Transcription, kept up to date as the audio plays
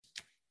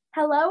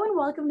Hello and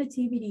welcome to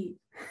TBD.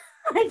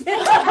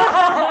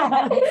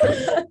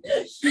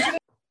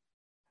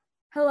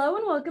 Hello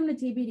and welcome to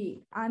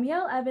TBD. I'm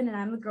Yael Evan and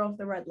I'm the girl with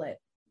the red lip.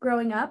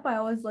 Growing up, I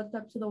always looked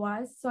up to the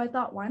wise, so I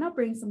thought, why not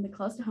bring something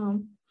close to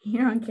home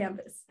here on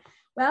campus?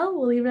 Well,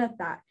 we'll leave it at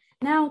that.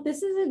 Now,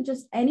 this isn't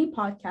just any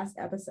podcast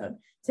episode.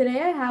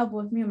 Today, I have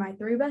with me my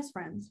three best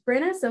friends,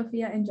 Brynna,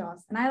 Sophia, and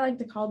Joss, and I like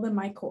to call them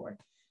my core.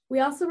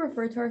 We also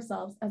refer to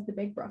ourselves as the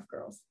Big Bruff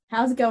Girls.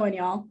 How's it going,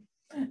 y'all?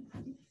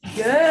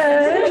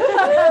 Good.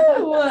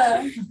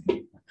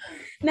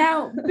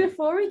 Now,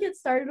 before we get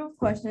started with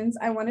questions,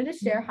 I wanted to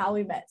share how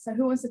we met. So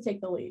who wants to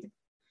take the lead?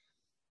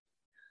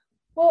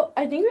 Well,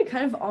 I think we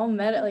kind of all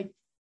met at like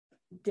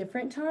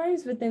different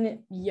times, but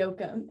then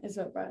Yoakum is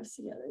what brought us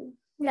together.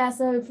 Yeah,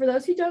 so for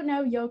those who don't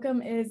know,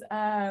 Yoakum is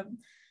a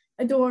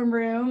dorm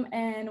room,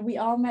 and we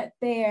all met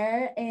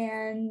there,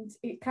 and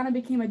it kind of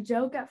became a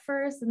joke at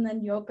first, and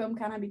then Yoakum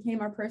kind of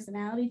became our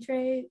personality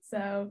trait.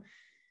 So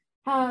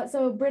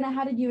Brynna,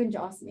 how did you and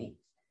Joss meet?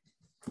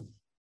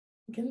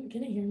 Can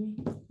you hear me?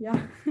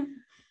 Yeah.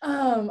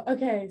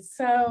 Okay,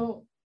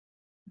 so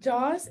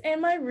Joss and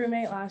my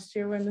roommate last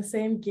year were in the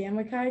same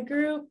Gamma Chi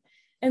group.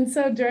 And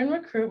so during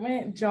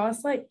recruitment,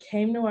 Joss like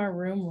came to our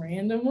room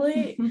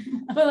randomly,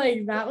 but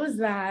like that was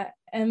that.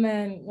 And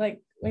then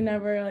like we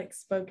never like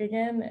spoke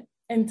again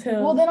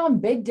until. Well, then on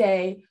big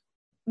day,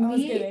 I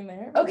was getting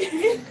there.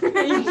 Okay.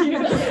 Thank you.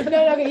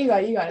 No, okay, you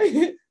got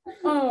it.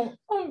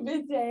 On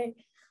big day,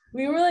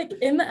 we were like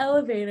in the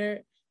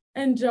elevator,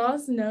 and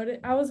Joss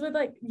noted I was with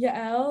like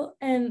Yael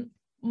and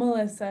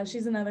Melissa.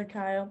 She's another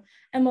Kyle,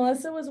 and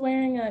Melissa was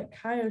wearing a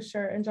Kyle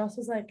shirt, and Joss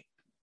was like,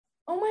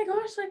 "Oh my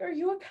gosh, like, are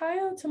you a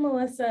Kyle?" to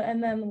Melissa,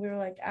 and then we were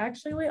like,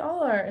 "Actually, we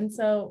all are," and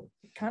so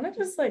kind of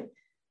just like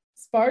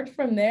sparked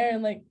from there,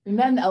 and like We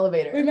met in the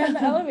elevator.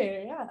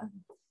 Yeah.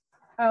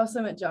 I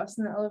also met Joss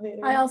in the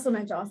elevator. I also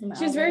met Joss in the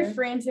She was elevator. very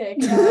frantic,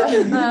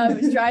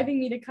 driving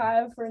me to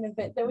Kyle for an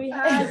event that we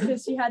had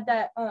because she had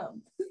that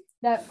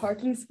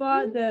parking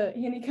spot, the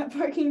handicap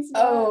parking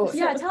spot. Oh,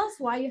 Yeah, tell us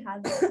why you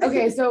had that.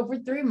 Okay, so for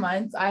 3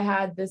 months, I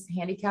had this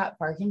handicap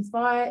parking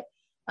spot.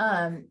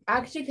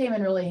 Actually came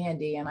in really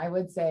handy, and I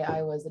would say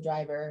I was the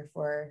driver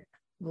for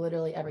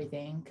literally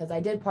everything because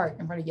I did park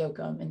in front of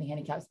Yoakum in the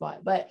handicap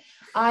spot, but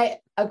I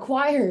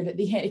acquired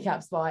the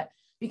handicap spot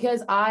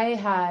because I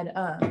had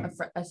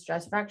a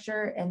stress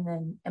fracture and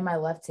then in my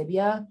left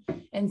tibia,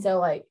 and so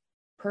like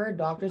per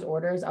doctor's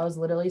orders, I was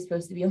literally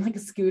supposed to be in like a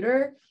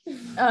scooter,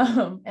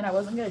 and I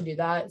wasn't gonna do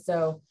that,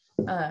 so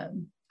I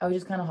was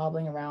just kind of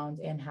hobbling around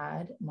and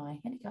had my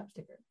handicap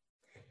sticker.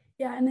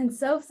 Yeah, and then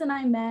Sophs and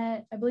I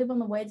met, I believe, on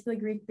the way to the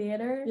Greek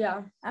Theater.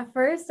 Yeah. At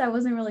first, I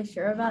wasn't really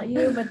sure about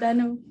you, but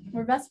then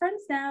we're best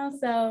friends now,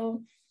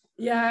 so.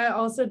 Yeah, I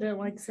also didn't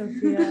like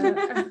Sophia.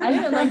 I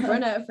didn't like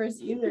Brynna at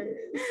first either.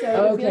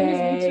 So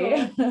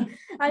Okay.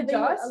 I think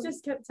Joss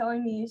just kept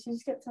telling me,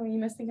 you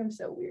must think I'm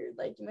so weird.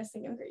 Like, you must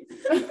think I'm crazy.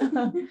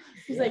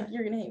 She's like,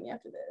 you're going to hate me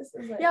after this.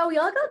 I was like, yeah, we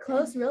all got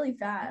close really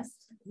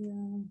fast.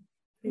 Yeah,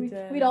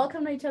 We'd all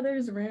come to each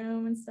other's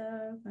room and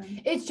stuff.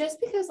 And. It's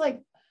just because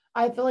like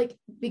I feel like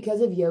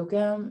because of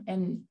Yoakum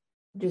and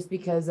just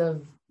because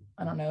of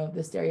I don't know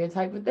the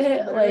stereotype with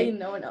it, literally like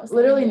no one else.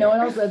 literally no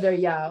one else lived there.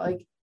 Yeah,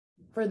 like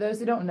for those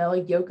who don't know,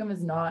 like Yoakum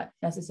is not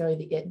necessarily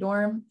the it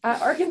dorm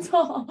at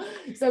Arkansas,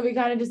 so we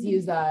kind of just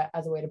use that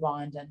as a way to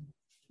bond, and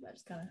that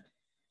just kind of.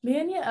 Me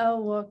and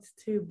Yael walked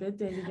to bid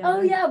day together.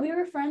 Oh yeah, we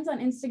were friends on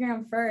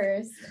Instagram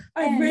first.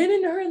 I ran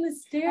into her in the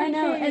staircase. I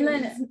know, and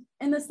then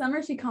in the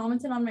summer she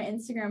commented on my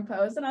Instagram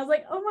post, and I was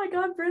like, "Oh my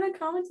God, Brynna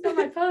commented on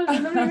my post!"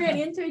 And then we ran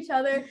into each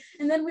other,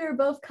 and then we were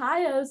both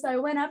Kayos, so I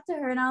went up to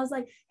her and I was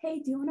like, "Hey,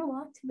 do you want to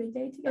walk to bid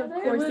day together?"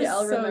 Of course,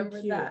 Yael so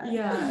remembered that.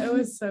 Yeah, it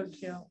was so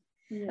cute.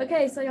 Yeah.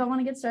 Okay, so y'all want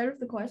to get started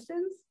with the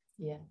questions?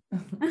 Yeah.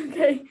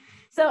 Okay,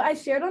 so I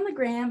shared on the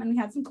gram, and we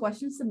had some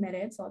questions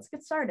submitted, so let's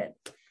get started.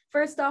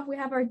 First off, we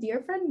have our dear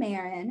friend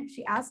Marin.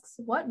 She asks,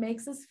 what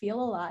makes us feel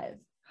alive?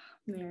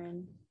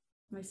 Marin,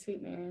 my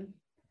sweet Marin.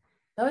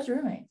 That was your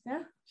roommate.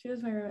 Yeah, she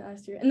was my roommate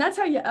last year. And that's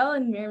how Yael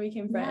and Marin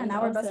became friends. Yeah,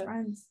 now we're best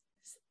friends.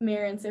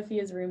 Marin,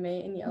 Sophia's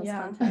roommate, and Yael's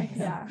contact.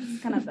 Yeah,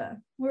 kind of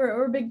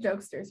we're big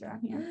jokesters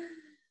around here.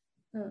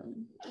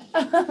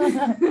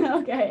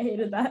 Okay, I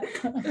hated that.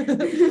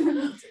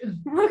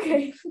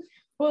 Okay,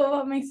 well,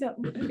 what makes you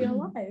feel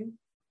alive?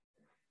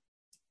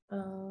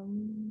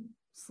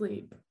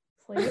 Sleep.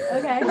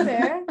 Okay,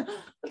 fair.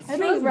 I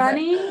think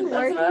running,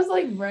 That's the most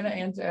like Brynna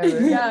answer ever.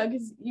 Yeah,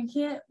 because you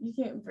can't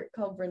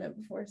call Brynna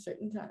before a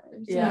certain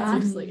time. She Yeah.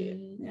 needs her sleep.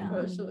 Yeah.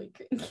 Or she'll be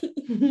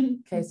cranky.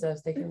 Okay, so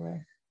stick your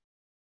word.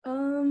 I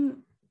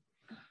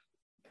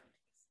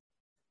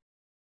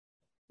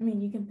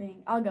mean, you can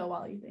think. I'll go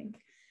while you think.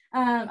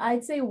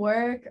 I'd say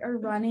work or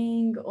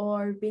running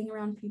or being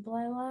around people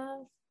I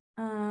love.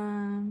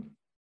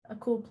 A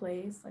cool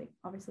place, like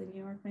obviously New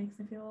York makes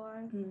me feel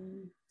alive.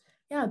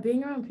 Yeah,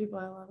 being around people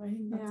I love. I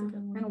think that's a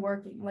good one. And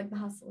working, like the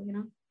hustle, you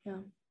know?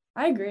 Yeah,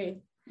 I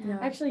agree. Yeah.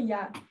 Actually,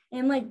 yeah.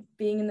 And like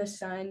being in the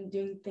sun,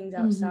 doing things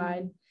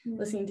outside,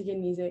 listening to good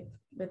music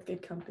with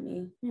good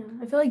company. Yeah.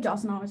 I feel like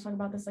Joss and I always talk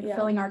about this, like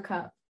filling our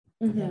cup.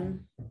 Mm-hmm.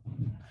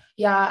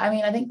 Yeah, I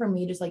mean, I think for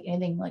me, just like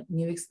anything like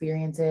new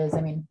experiences.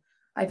 I mean,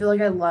 I feel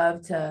like I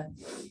love to,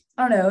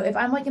 I don't know, if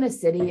I'm like in a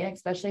city, and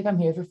especially if I'm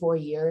here for 4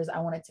 years, I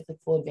want to take like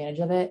full advantage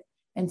of it.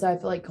 And so I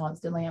feel like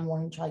constantly I'm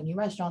wanting to try new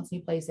restaurants,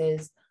 new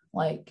places,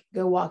 like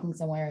go walking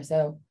somewhere.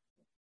 So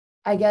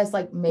I guess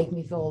like make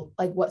me feel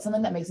like what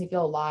something that makes me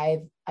feel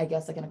alive, I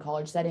guess like in a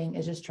college setting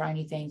is just trying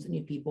new things with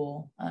new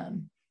people,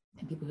 and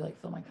people who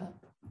like fill my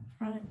cup.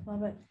 Right,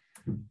 love it.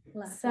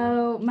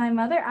 So my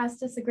mother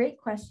asked us a great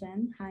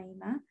question. Hi,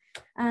 Emma.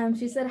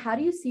 She said, how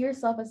do you see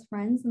yourself as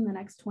friends in the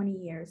next 20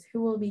 years?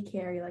 Who will be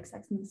Carrie, like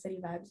Sex and the City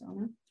vibes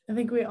on it? I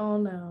think we all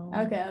know.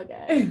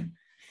 Okay.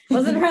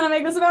 Wasn't trying to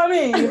make this about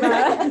me.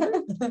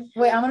 But...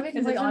 Wait, I'm gonna be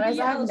Is it completely a honest.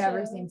 I've BL never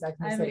show? seen Sex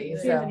and I the haven't City.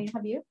 either. So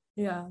Have you?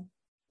 Yeah.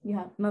 You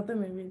have? Not the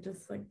movie,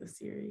 just like the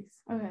series.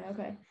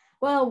 Okay.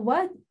 Well,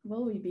 what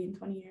will we be in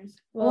 20 years?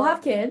 We'll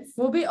have kids.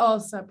 We'll be all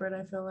separate,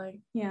 I feel like.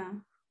 Yeah.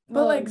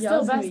 But like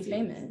still gonna besties. be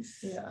famous.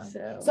 Yeah.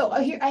 So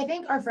here I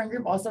think our friend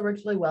group also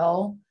works really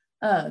well,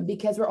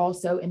 because we're all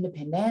so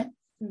independent.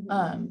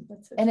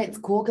 That's so And true. it's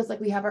cool because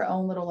like we have our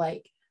own little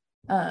like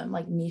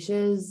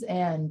niches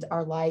and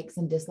our likes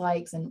and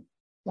dislikes, and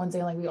once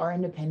again like we are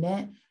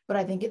independent, but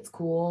I think it's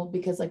cool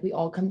because like we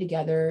all come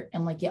together,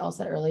 and like Yael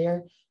said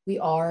earlier, we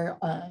are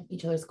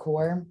each other's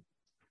core.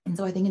 And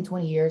so I think in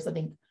 20 years, I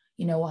think,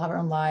 we'll have our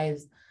own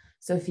lives.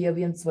 Sophia will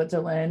be in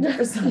Switzerland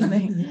or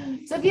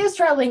something. Sophia's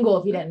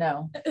trilingual, if you didn't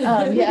know.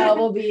 Yael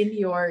will be in New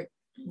York.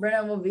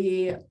 Brynna will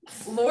be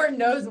Lord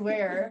knows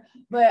where,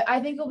 but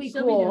I think it'll be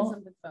She'll cool. be doing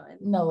something fun.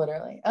 No,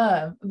 literally.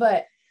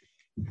 But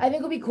I think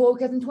it'll be cool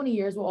because in 20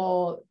 years we'll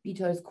all be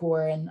each other's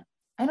core. And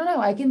I don't know,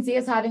 I can see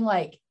us having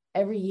like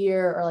every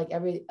year or like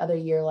every other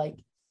year, like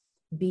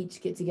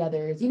beach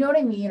get-togethers, you know what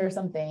I mean, or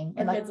something.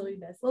 And like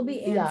We'll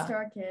be aunts Yeah. to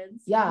our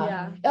kids.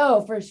 yeah.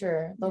 Oh, for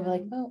sure. They'll be Yeah.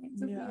 like, oh,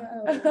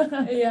 Yeah.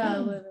 Sophia. Yeah,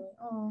 literally.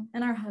 Oh.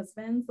 And our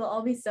husbands, they'll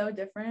all be so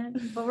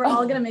different, but we're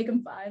all gonna make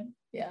them fun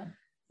Yeah.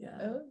 Yeah.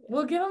 Oh,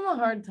 We'll give them a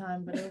hard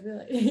time, but it'll be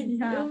like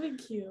Yeah. it'll be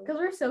cute. because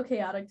we're so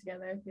chaotic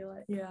together. I feel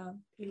like. Yeah.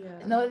 Yeah.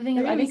 And the other thing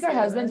is, They're I gonna think be our scared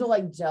of husbands us. will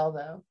like gel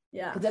though.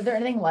 Yeah. Because if they're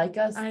anything like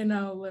us, I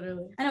know,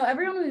 literally. I know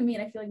everyone we meet.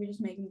 I feel like we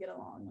just make them get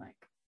along. Like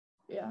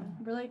Yeah.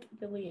 we're like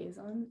the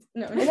liaisons.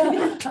 No.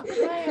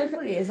 Hi,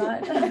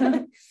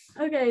 liaison.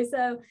 Okay,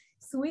 so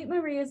Sweet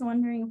Marie is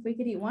wondering if we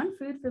could eat one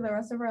food for the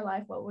rest of our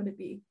life, what would it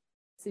be?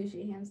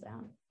 Sushi, hands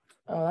down.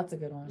 Oh, that's a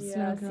good one.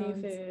 Yeah, Snow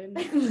cones.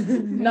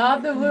 seafood.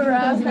 Not the blue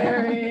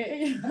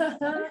raspberry.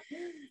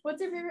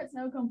 What's your favorite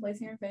snow cone place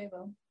here in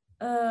Fayetteville?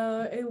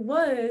 It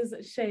was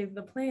Shave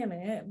the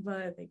Planet,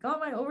 but they got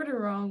my order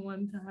wrong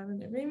one time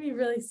and it made me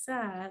really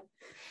sad.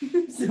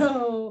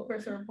 So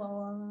First or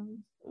blah.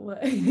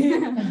 what?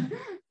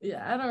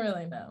 Yeah, I don't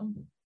really know.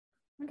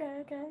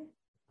 Okay.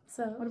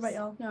 So What about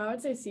y'all? No, I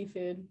would say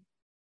seafood.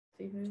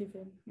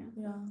 Seafood. Yeah.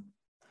 Yeah.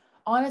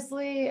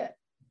 Honestly,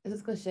 this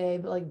is cliche,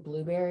 but like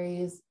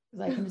blueberries,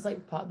 'cause I can just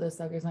like pop those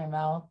suckers in my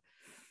mouth.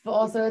 But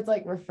also it's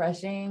like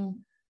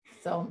refreshing,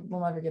 so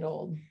we'll never get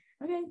old.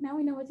 Okay, now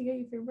we know what to get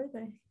you for your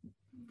birthday.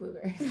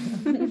 Blueberries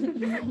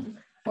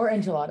or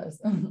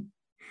enchiladas.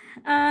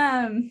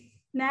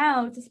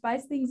 Now to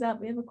spice things up,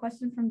 we have a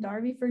question from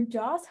Darby for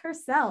Joss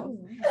herself.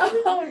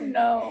 Oh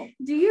no.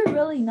 Do you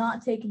really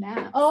not take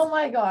naps? Oh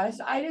my gosh,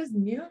 I just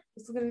knew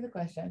this was gonna be the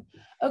question.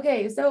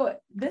 Okay, so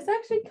this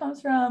actually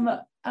comes from,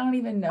 I don't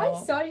even know.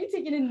 I saw you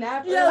taking a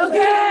nap. Yeah, okay,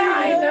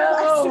 I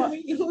know. last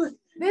week.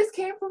 This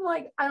came from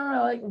like, I don't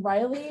know, like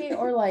Riley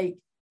or like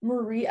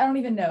Marie, I don't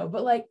even know,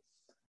 but like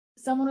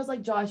someone was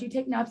like, Josh, you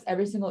take naps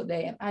every single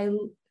day. And I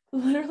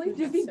literally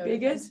do the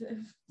biggest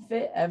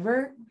fit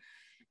ever.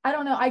 I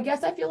don't know. I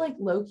guess I feel like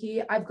low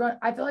key, I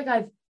feel like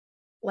I've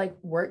like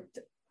worked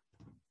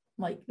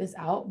like this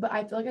out, but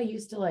I feel like I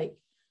used to like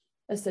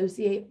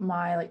associate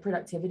my like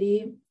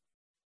productivity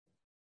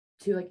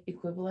to like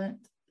equivalent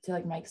to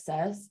like my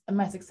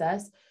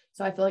success.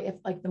 So I feel like if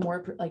like the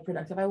more like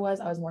productive I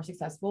was more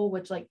successful,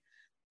 which like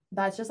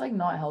that's just like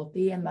not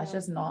healthy and that's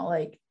just not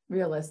like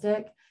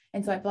realistic.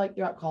 And so I feel like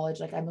throughout college,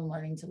 like I've been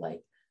learning to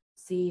like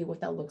see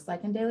what that looks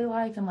like in daily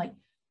life. And like,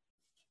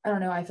 I don't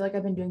know, I feel like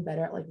I've been doing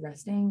better at like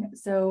resting.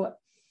 So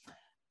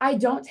I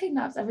don't take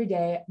naps every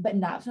day, but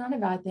naps are not a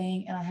bad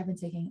thing. And I have been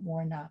taking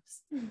more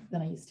naps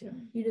than I used to.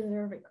 You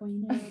deserve it,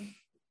 queen.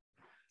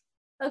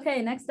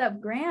 Okay, next up,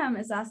 Graham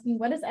is asking,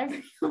 what is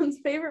everyone's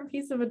favorite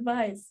piece of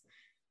advice?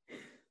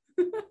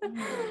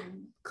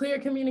 Clear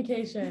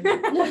communication.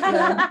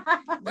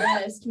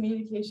 Yes,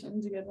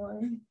 communication's a good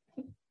one.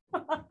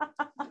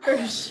 For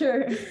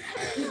sure.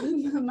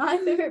 My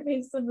favorite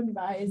piece of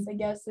advice, I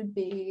guess, would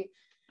be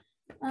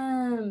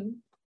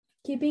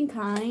keeping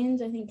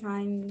kind. I think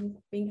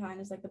being kind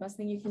is like the best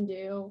thing you can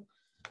do.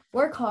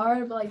 Work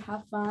hard, but like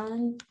have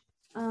fun.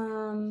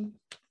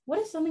 What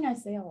is something I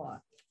say a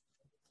lot?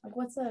 Like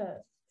I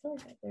feel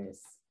like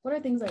what are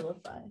things I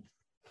live by?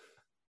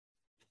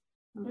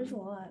 There's a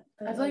lot.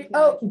 I feel like,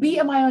 beat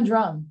in my own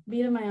drum.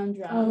 Beat in my own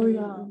drum. Oh, yeah.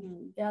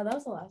 Mm-hmm. Yeah, that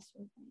was the last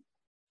one.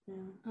 Yeah.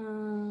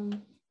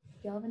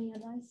 Do y'all have any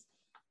advice?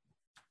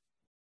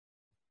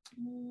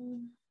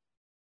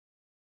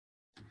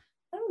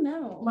 I don't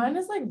know. Mine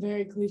is like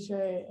very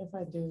cliche if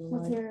I do.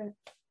 Let's like, hear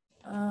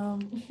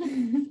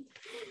it.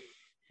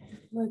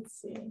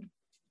 Let's see.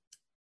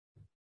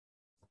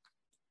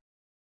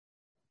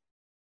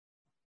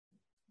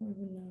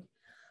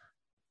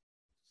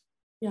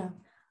 Yeah.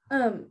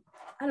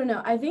 I don't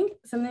know. I think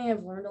something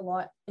I've learned a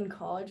lot in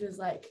college is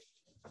like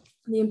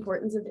the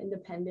importance of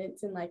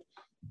independence and like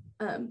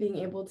being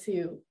able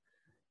to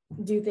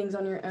do things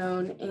on your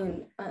own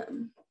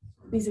and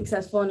be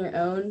successful on your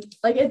own.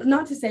 Like, it's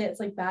not to say it's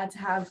like bad to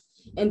have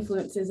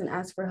influences and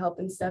ask for help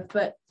and stuff,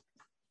 but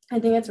I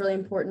think it's really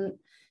important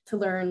to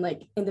learn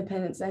like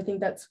independence. And I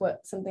think that's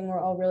something we're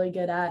all really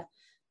good at.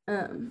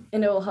 And it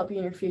will help you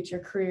in your future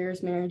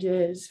careers,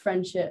 marriages,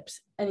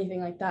 friendships,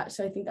 anything like that.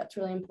 So I think that's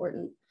really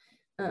important.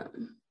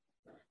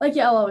 Like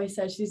Yael always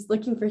says, she's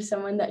looking for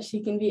someone that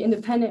she can be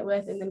independent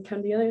with and then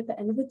come together at the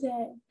end of the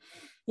day.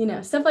 You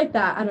know, stuff like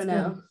that. I don't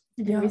know.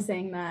 You're going to be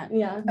saying that.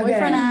 Yeah. Okay.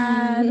 Boyfriend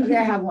ad. Okay,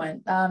 I have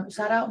one.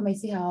 Shout out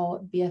Macy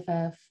Howell,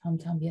 BFF,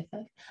 hometown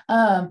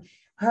BFF.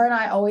 Her and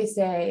I always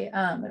say,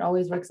 it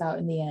always works out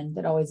in the end.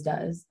 It always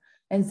does.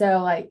 And so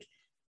like,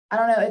 I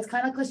don't know, it's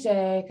kind of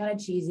cliche, kind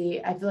of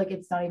cheesy. I feel like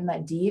it's not even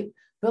that deep,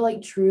 but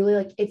like truly,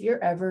 like if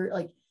you're ever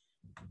like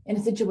in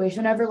a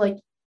situation ever, like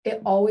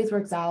it always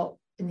works out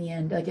in the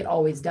end. Like it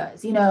always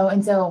does, you know?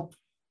 And so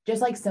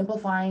just like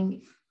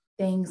simplifying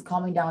things,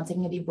 calming down,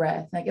 taking a deep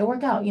breath, like it'll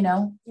work out, you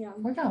know? Yeah.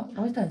 Work out, it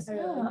always does.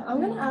 Yeah, I'm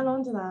gonna add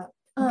on to that.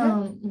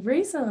 Okay.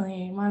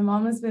 Recently my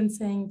mom has been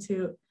saying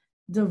to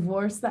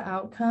divorce the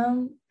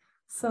outcome.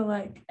 So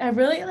like I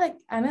really like,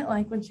 I didn't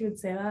like when she would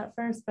say that at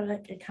first, but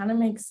like it kind of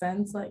makes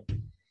sense. Like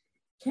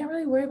can't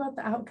really worry about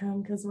the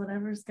outcome because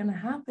whatever's gonna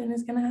happen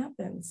is gonna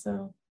happen.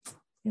 So,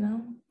 you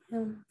know.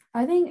 Yeah.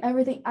 I think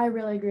I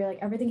really agree. Like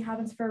everything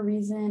happens for a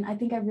reason. I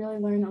think I've really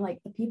learned that like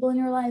the people in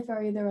your life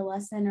are either a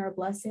lesson or a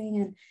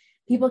blessing, and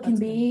people can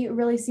be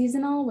really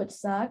seasonal, which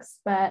sucks,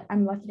 but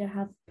I'm lucky to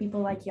have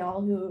people like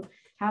y'all who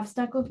have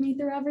stuck with me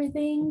through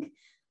everything.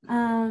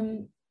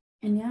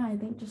 And yeah, I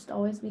think just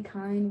always be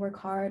kind, work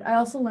hard. I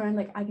also learned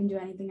like I can do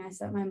anything I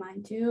set my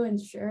mind to. And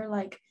sure,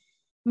 like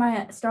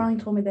my Starling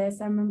told me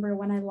this. I remember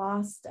when I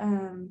lost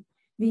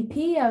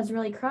VP, I was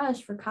really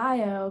crushed for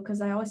Kaio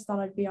because I always thought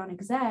I'd be on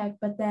exec,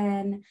 but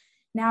then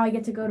now I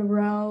get to go to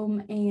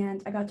Rome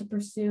and I got to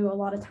pursue a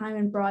lot of time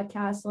in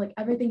broadcast. So like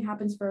everything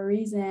happens for a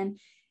reason.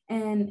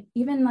 And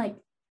even like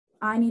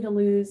I need to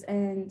lose,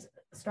 and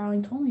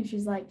Starling told me,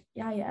 she's like,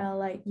 yeah,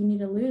 like you need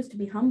to lose to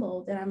be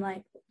humbled. And I'm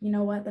like, you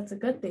know what? That's a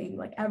good thing.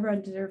 Like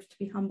everyone deserves to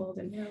be humbled,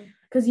 and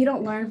because you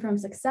don't learn from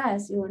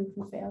success, you learn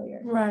from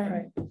failure.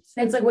 Right.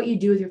 It's like what you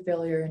do with your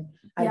failure and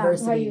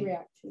adversity. How you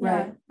react.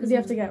 Right. Because you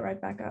have to get right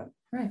back up.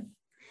 Right.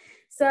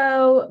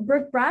 So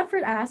Brooke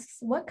Bradford asks,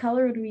 what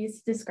color would we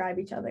use to describe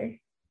each other?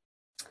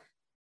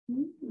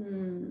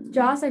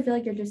 Joss, I feel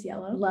like you're just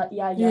yellow. Yellow.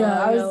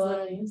 Yeah, I was yellow.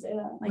 literally gonna say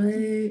that. Like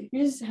Wait.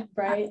 you're just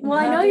bright. Well,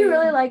 I know you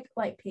really like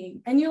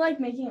pink. and you like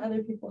making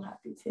other people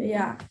happy too.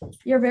 Yeah.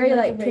 You're very Like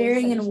like a very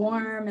caring and sunshine.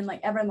 warm, and like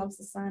everyone loves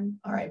the sun.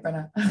 All right,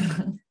 Brynna. I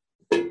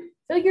feel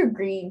like you're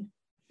green.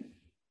 Is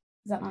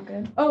that not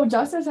good? Oh,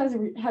 Justice had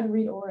to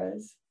read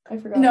auras. I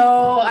forgot.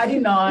 No, I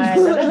do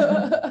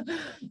not.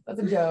 That's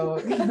a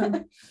joke.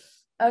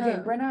 Okay,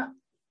 Brynna.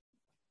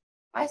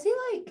 I see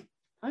like,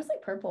 I was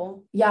like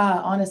purple, yeah,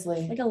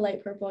 honestly. like a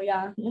light purple.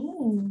 Yeah,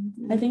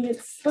 I think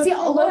it's See,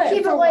 low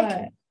key, but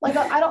like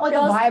I don't like a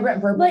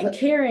vibrant purple. like but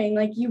caring.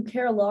 Like you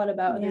care a lot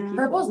about other Yeah. people.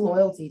 purple's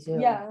loyalty too.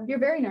 Yeah, You're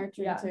very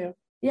nurturing Yeah. too.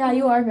 Yeah,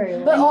 you are very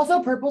But loyal.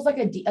 also purple's like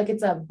like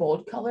it's a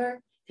bold color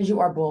because you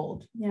are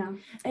bold. Yeah.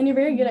 and you're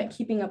very good at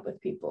keeping up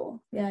with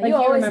people. Yeah. Like, you you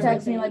always remember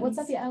text me like, what's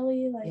up, things.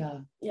 Ellie? Like, Yeah.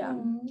 Yeah,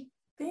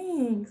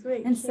 Thanks.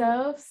 Wait. and cute.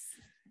 Sophs,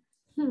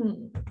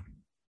 Hmm.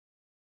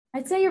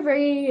 I'd say you're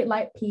very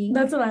light pink.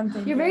 That's what I'm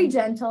thinking. You're very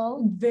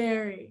gentle.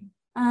 Very.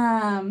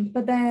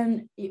 But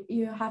then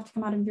you have to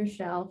come out of your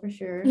shell for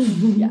sure.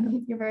 yeah.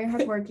 You're very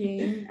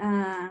hardworking.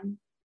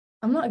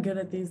 I'm not good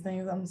at these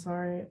things. I'm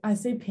sorry. I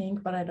say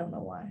pink, but I don't know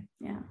why.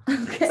 Yeah.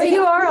 Okay. But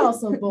you are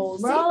also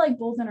bold. We're See- all like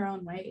bold in our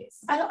own ways.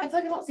 I feel like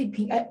I don't see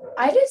pink.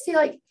 I just see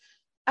like,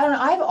 I don't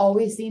know. I've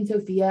always seen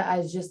Sophia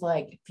as just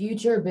like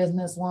future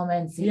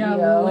businesswoman, CEO.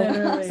 Yeah,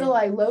 literally. So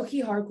like low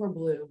key hardcore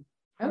blue.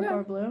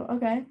 Hardcore blue.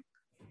 Okay.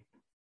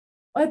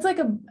 It's like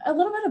a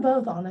little bit of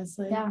both,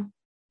 honestly. Yeah.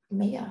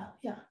 Yeah.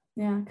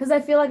 Yeah. Because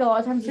I feel like a lot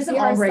of times you Just see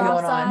some her ombre soft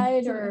going on.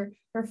 side or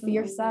her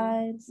fierce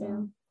side.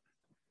 So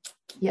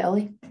Yeah,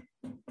 Ellie.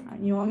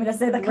 you want me to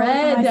say the color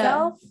Red. for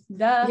myself?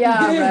 Duh.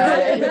 Yeah,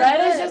 red.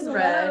 Red is just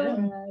red.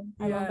 Red.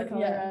 I love the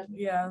color red.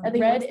 Yeah. I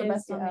think Red that's the is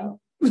best on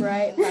me.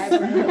 bright,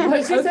 vibrant.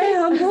 What'd she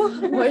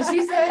say? What'd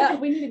she say?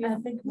 We need to I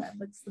get think red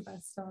looks the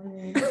best on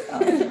me.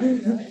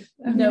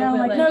 No,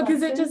 but like, No,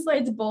 because it just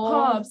like it's bold.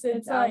 pops.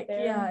 It's out like,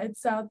 there. yeah,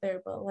 it's out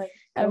there, but like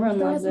Everyone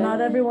loves it.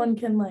 not everyone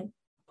can like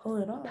pull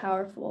it off.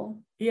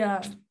 Powerful.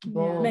 Yeah.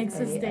 Bold Makes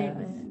a AF.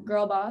 statement.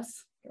 Girl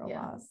boss. Girl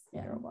Yeah. boss.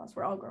 Yeah, girl boss.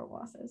 We're all girl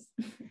bosses.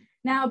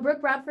 Now, Brooke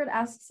Bradford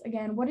asks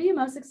again, what are you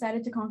most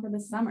excited to conquer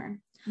this summer?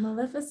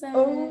 Maleficent.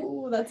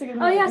 Oh, that's a good Oh,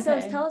 one. yeah. So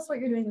Okay. tell us what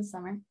you're doing this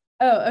summer.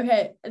 Oh,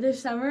 okay. This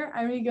summer,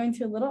 I'm going to be going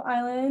to a little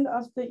island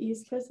off the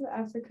east coast of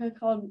Africa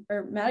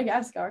or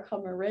Madagascar,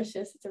 called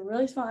Mauritius. It's a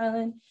really small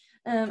island.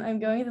 I'm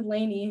going with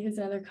Lainey, who's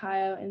another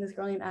Kyo, and this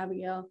girl named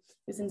Abigail,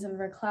 who's in some of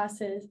our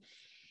classes.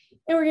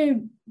 And we're going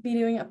to be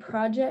doing a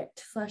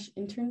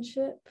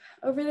project/internship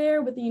over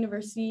there with the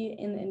university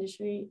in the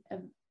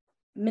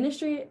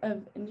Ministry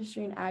of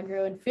Industry and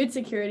Agro and Food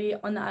Security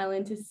on the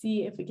island to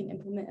see if we can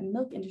implement a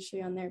milk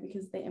industry on there,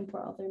 because they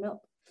import all their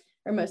milk,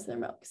 or most of their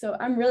milk. So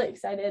I'm really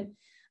excited.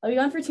 I'll be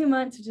gone for 2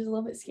 months, which is a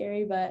little bit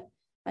scary, but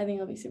I think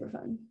it'll be super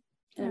fun.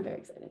 And I'm very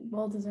excited.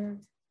 Well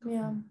deserved.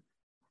 Yeah.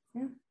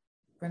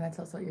 Brynna,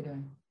 tell us what you're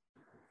doing.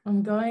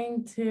 I'm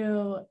going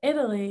to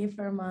Italy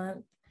for a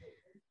month.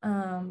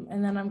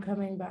 And then I'm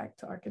coming back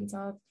to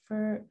Arkansas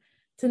to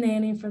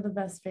nanny for the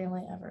best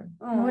family ever.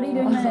 What are you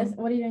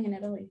doing in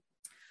Italy?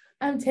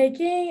 I'm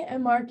taking a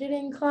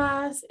marketing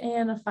class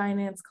and a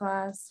finance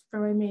class for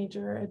my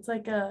major. It's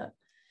like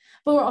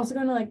but we're also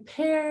going to like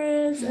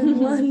Paris and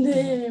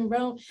London and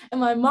Rome.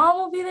 And my mom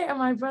will be there and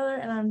my brother,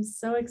 and I'm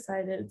so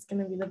excited. It's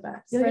going to be the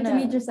best. You'll get to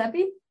meet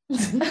Giuseppe?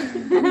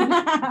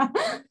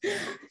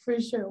 For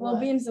sure.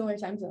 We'll be in similar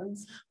time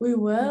zones. We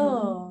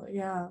will.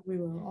 Yeah, we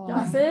will.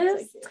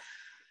 Josses?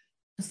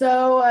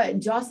 So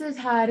Joss has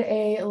had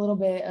a little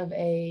bit of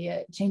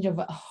a change of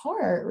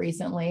heart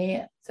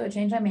recently. So I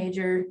changed my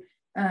major.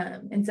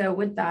 And so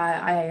with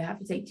that, I have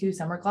to take 2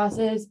 summer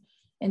classes.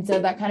 And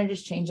so that kind of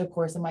just changed the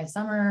course of my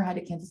summer. I had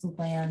to cancel some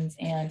plans,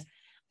 and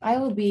I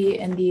will be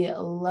in the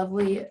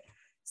lovely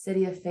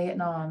city of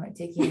Vietnam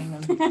taking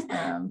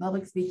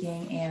public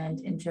speaking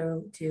and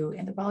intro to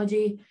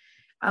anthropology.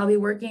 I'll be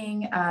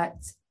working at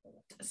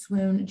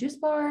Swoon Juice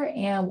Bar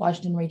and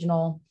Washington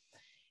Regional.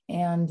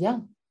 And yeah.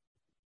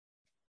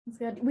 That's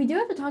good. We do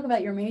have to talk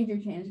about your major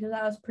change, because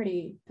that was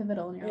pretty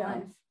pivotal in your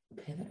life.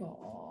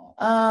 Pivotal.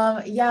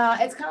 Yeah,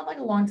 it's kind of like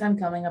a long time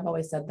coming. I've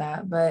always said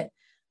that, but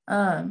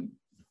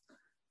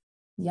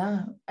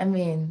yeah, I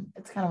mean,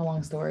 it's kind of a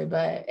long story,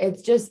 but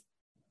it's just,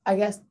 I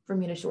guess, for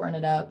me to shorten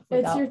it up.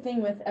 It's your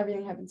thing with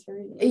everything happens for a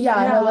reason.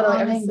 Yeah, no, literally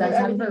honestly, everything does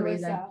happen for a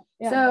reason.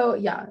 Yeah. So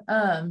yeah,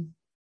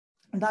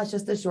 that's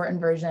just the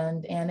shortened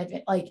version. And if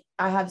it, like,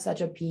 I have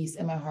such a peace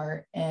in my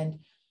heart, and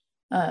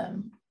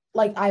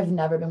like, I've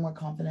never been more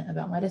confident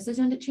about my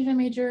decision to choose a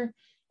major,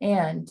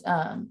 and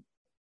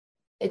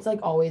it's like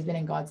always been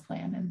in God's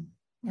plan, and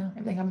yeah,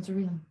 everything happens for a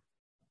reason.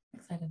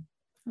 Excited.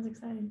 That's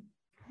exciting.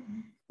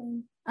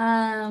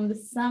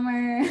 This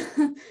summer,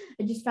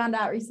 I just found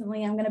out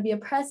recently I'm going to be a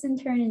press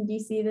intern in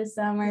DC this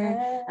summer.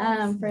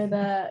 Yes. For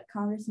the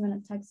Congressman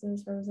of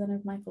Texas,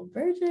 Representative Michael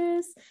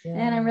Burgess. Yeah.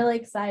 And I'm really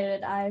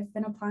excited. I've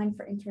been applying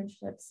for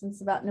internships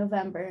since about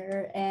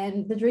November,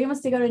 and the dream was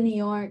to go to New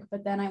York,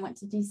 but then I went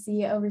to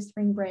DC over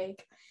spring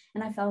break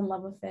and I fell in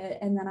love with it.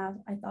 And then I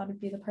thought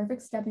it'd be the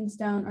perfect stepping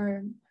stone,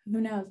 or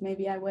who knows,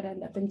 maybe I would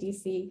end up in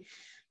DC.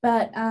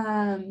 But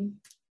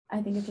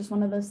I think it's just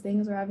one of those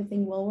things where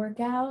everything will work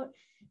out.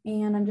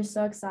 And I'm just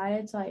so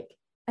excited. So like,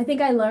 I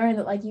think I learned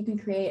that like you can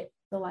create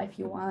the life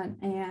you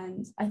want.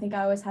 And I think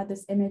I always had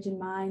this image in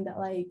mind that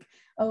like,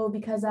 oh,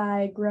 because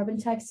I grew up in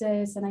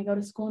Texas and I go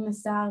to school in the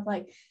South,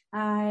 like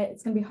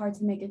it's gonna be hard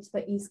to make it to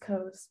the East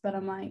Coast. But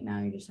I'm like, no,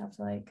 you just have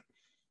to like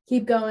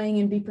keep going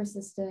and be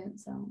persistent.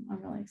 So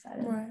I'm really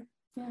excited. Right.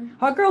 Yeah.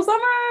 Hot girl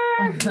summer.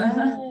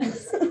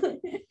 Yes.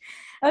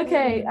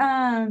 Okay.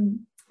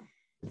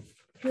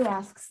 Who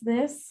asks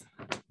this?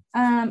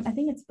 I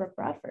think it's Brooke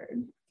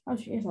Bradford. Oh,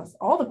 she has asked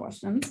all the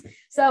questions.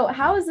 So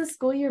how has this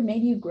school year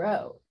made you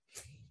grow?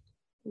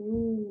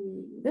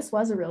 Ooh. This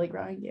was a really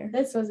growing year.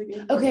 This was a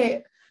good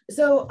Okay,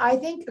 so I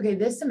think,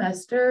 this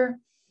semester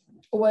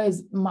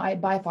was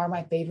by far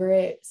my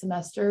favorite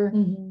semester.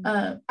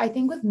 Mm-hmm. I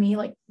think with me,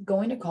 like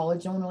going to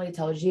college, no one really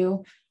tells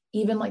you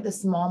even like the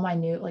small,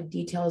 minute like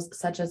details,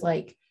 such as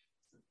like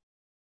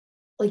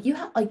you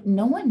have like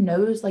no one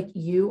knows like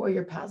you or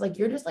your past. Like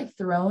you're just like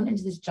thrown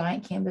into this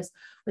giant canvas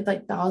with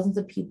like thousands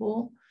of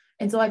people.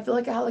 And so I feel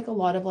like I had like a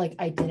lot of like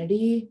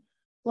identity,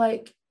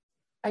 like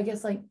I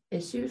guess like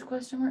issues,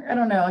 question mark. I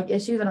don't know, like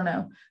issues, I don't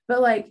know.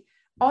 But like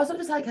also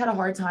just like had a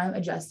hard time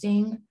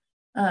adjusting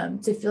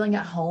to feeling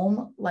at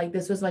home. Like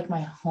this was like my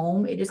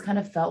home. It just kind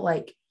of felt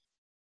like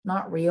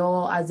not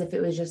real, as if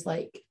it was just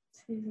like,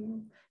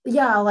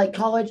 yeah, like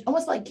college,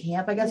 almost like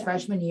camp, I guess,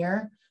 freshman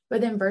year.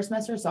 But then first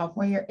semester,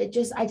 sophomore year,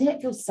 I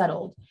didn't feel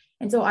settled.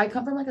 And so I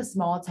come from like a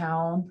small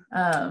town.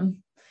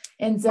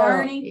 And so,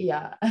 Barney.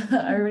 yeah,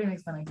 everybody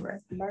makes fun of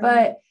her.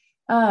 But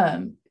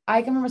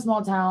I come from a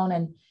small town,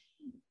 and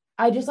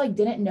I just like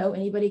didn't know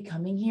anybody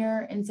coming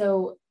here. And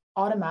so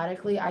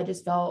automatically I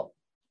just felt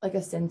like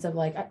a sense of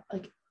like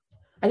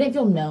I didn't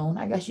feel known,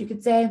 I guess you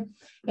could say.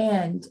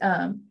 And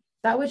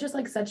that was just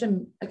like such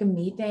a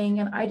me thing.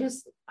 And I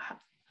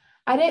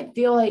didn't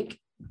feel like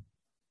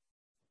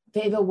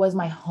Fayetteville was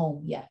my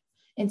home yet.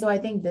 And so I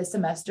think this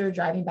semester,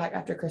 driving back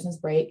after Christmas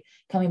break,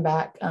 coming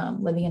back,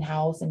 living in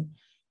house, and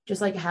just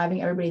like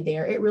having everybody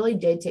there, it really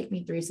did take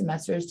me 3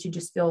 semesters to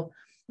just feel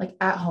like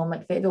at home,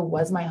 like Fayetteville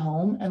was my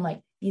home, and like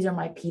these are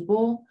my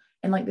people,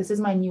 and like this is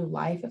my new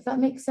life, if that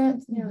makes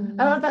sense. Yeah. I don't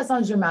know if that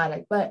sounds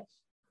dramatic, but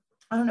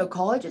I don't know,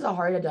 college is a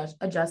hard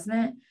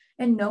adjustment,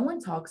 and no one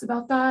talks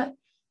about that.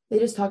 They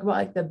just talk about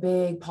like the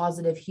big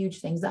positive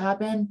huge things that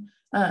happen,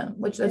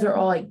 which those are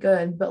all like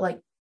good, but like,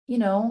 you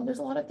know, there's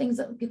a lot of things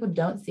that people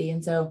don't see.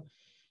 And so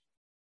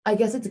I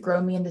guess it's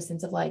grown me in the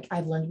sense of like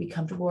I've learned to be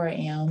comfortable where I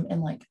am,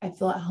 and like I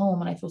feel at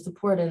home and I feel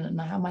supported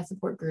and I have my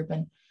support group.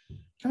 And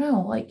I don't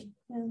know, like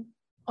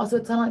also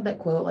it's kind of like that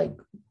quote, like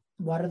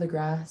water the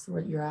grass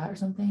where you're at or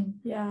something.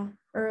 Yeah.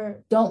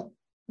 Or Don't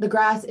the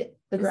grass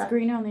it's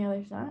greener on the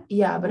other side.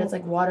 Yeah, but it's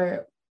like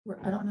water.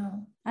 I don't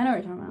know. I know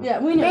what you're talking about. Yeah,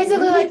 we know.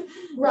 Basically, like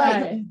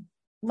Right.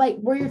 like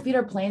where your feet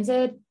are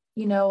planted,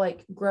 you know,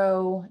 like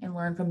grow and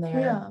learn from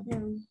there.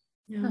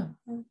 Yeah.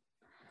 Huh.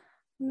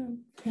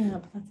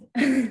 Camp. That's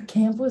it.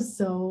 Camp was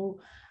so.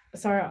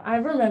 Sorry, I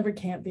remember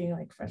camp being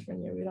like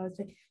freshman year. We'd always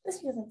say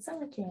this feels like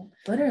summer camp.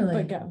 Literally.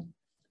 But go.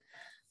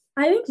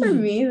 I think for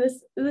me,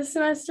 this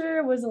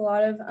semester was a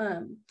lot of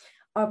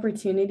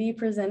opportunity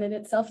presented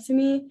itself to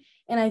me.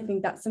 And I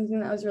think that's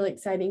something that was really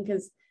exciting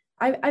because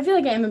I feel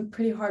like I am a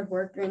pretty hard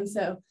worker. And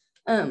so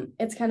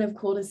it's kind of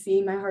cool to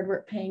see my hard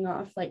work paying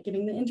off, like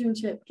getting the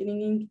internship,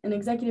 getting an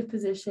executive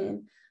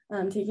position,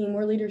 taking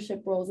more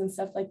leadership roles and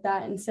stuff like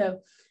that. And so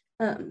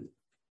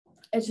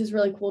it's just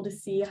really cool to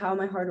see how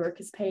my hard work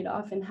has paid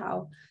off and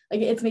how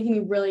like it's making me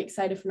really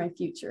excited for my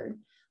future.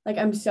 Like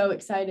I'm so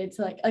excited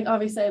to like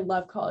obviously I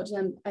love college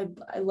and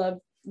I love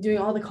doing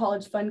all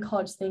the fun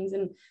college things,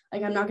 and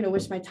like I'm not going to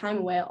wish my time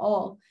away at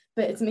all,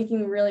 but it's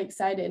making me really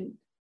excited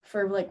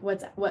for like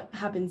what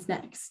happens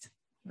next.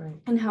 Right.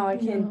 And how I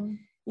can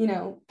you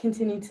know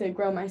continue to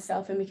grow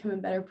myself and become a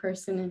better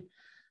person,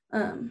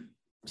 and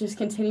just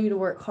continue to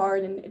work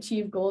hard and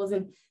achieve goals.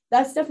 And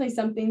that's definitely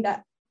something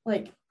that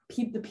like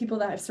the people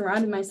that I've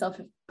surrounded myself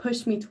have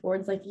pushed me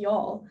towards, like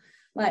y'all,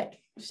 like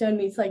showed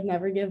me to like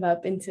never give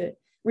up and to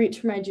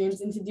reach for my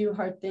dreams and to do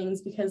hard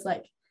things, because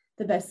like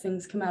the best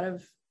things come out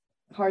of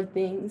hard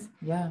things.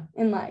 Yeah.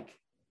 And like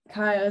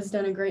Kaya has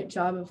done a great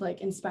job of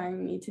like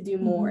inspiring me to do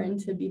more and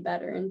to be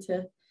better and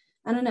to,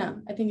 I don't know,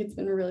 I think it's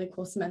been a really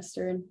cool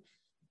semester, and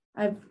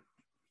I've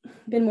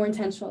been more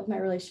intentional with my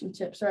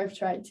relationships, or I've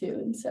tried to,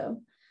 and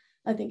so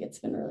I think it's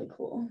been really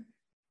cool.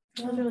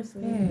 That was really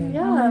sweet.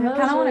 Yeah, I that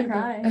kind of was want to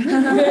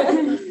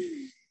really cry.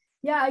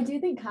 Yeah, I do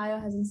think Kyle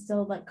has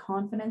instilled like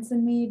confidence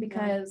in me,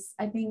 because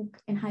I think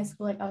in high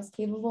school, like I was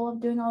capable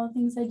of doing all the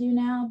things I do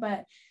now,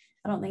 but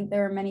I don't think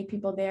there were many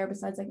people there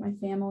besides like my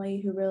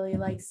family who really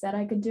like said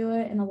I could do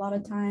it. And a lot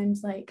of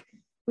times, like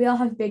we all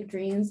have big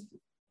dreams,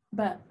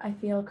 but I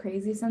feel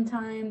crazy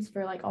sometimes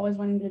for like always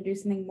wanting to do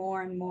something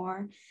more and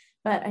more.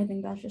 But I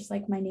think that's just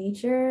like my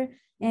nature.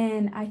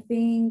 And I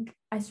think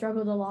I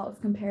struggled a lot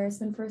with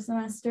comparison for a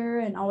semester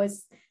and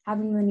always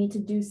having the need to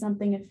do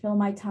something and fill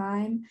my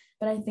time.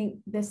 But I think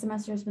this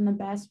semester has been the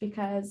best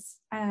because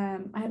I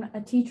had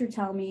a teacher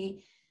tell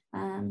me,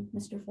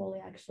 Mr. Foley,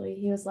 actually,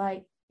 he was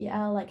like,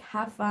 yeah, like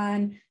have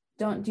fun,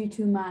 don't do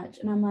too much.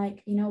 And I'm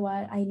like, you know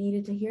what? I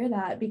needed to hear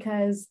that,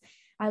 because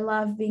I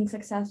love being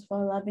successful.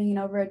 I love being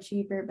an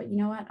overachiever, but you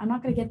know what? I'm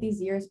not going to get these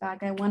years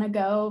back. I want to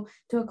go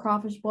to a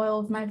crawfish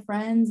boil with my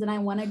friends, and I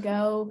want to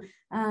go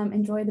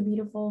enjoy the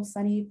beautiful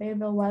sunny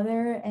Fayetteville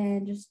weather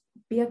and just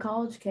be a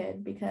college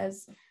kid,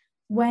 because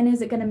when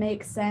is it going to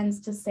make sense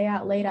to stay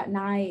out late at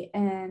night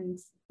and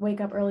wake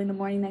up early in the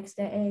morning next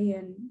day?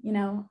 And, you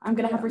know, I'm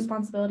going to have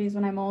responsibilities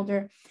when I'm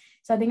older.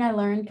 So I think I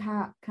learned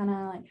kind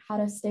of like how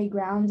to stay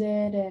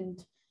grounded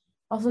and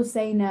also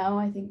say no.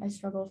 I think I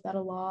struggle with that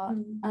a lot.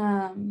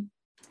 And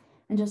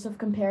just with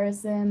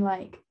comparison,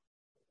 like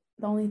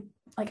the only,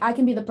 like I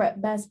can be the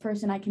best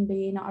person I can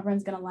be. Not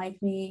everyone's going to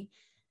like me.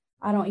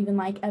 I don't even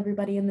like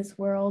everybody in this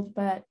world,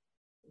 but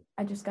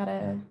I just got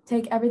to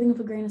take everything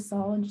with a grain of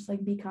salt and just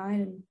like be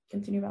kind and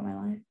continue about my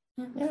life.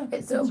 Yeah.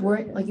 It's so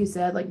important, really, like you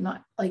said, like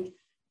not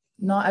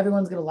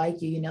everyone's going to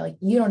like you, you know, like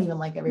you don't even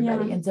like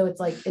everybody. Yeah. And so it's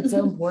like, it's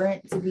so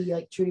important to be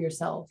like true to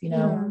yourself, you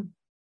know?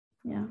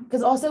 Yeah.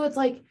 Because also it's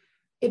like,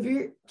 if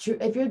you're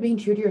being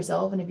true to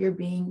yourself and if you're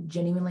being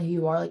genuinely who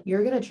you are, like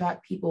you're going to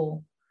attract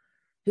people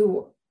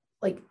who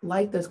like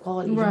those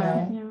qualities,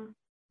 right. You know?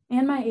 Yeah.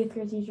 And my 8th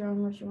grade teacher, I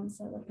remember she once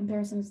said, like,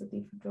 comparison is the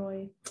thief of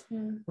joy. Yeah.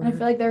 And I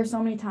feel like there are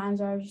so many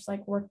times where I was just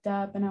like worked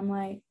up and I'm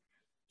like,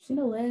 just need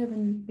to live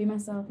and be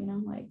myself, you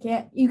know, like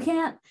you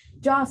can't,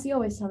 Joss, you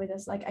always tell me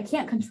this, like I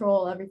can't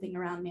control everything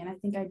around me. And I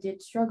think I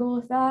did struggle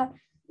with that,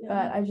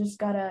 but I just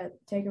got to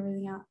take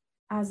everything out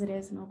as it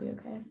is and I'll be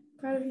okay.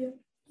 Proud of you.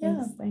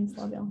 Yeah. Thanks.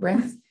 Love y'all.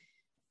 Brynna?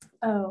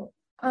 Oh,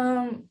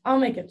 I'll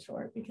make it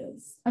short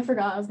because I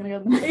forgot I was gonna go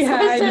to the next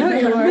I know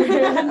you were.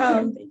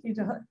 Thank you,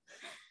 John.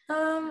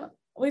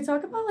 We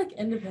talk about like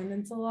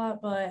independence a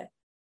lot, but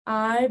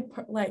I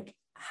feel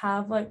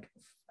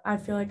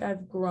like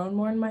I've grown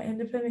more in my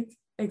independence,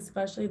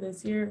 especially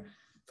this year,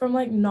 from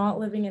like not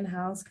living in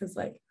house, because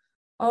like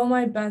all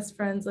my best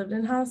friends lived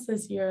in house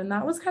this year, and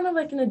that was kind of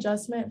like an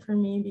adjustment for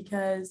me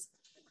because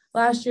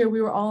last year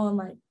we were all in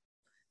like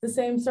the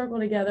same circle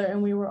together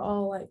and we were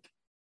all like,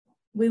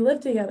 we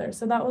lived together.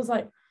 So that was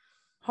like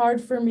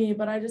hard for me,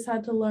 but I just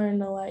had to learn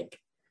to like,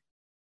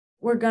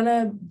 we're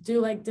gonna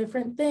do like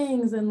different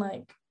things and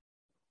like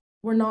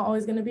we're not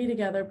always going to be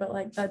together, but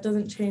like that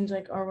doesn't change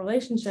like our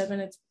relationship.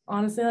 And it's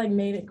honestly like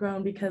made it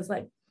grown because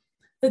like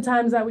the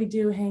times that we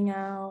do hang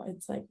out,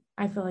 it's like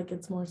I feel like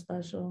it's more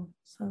special.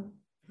 So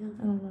I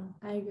don't know.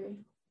 I agree.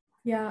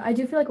 Yeah, I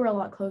do feel like we're a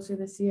lot closer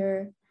this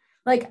year.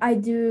 Like I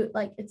do,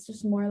 like it's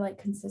just more like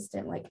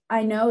consistent. Like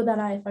I know that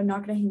if I'm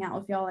not gonna hang out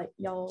with y'all, like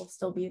y'all will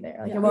still be there.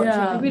 Like it won't Yeah.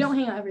 change. Like, we don't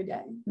hang out every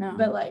day, No.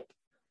 but like,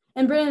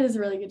 and Brandon does a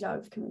really good job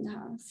of coming to the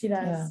house. She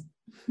does. Yeah.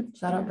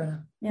 Shout out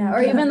Brynna. Yeah,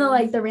 or even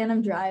the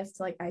random drives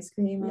to like ice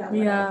cream or Yeah.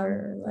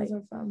 whatever, Yeah, like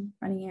those are fun.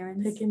 running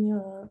errands. Picking you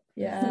up.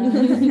 Yeah.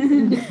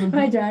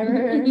 My driver.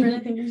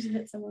 Brandon thinking she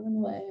hit someone in the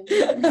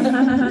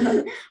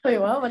way. Wait,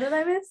 what? What did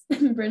I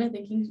miss? Brandon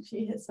thinking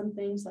she hit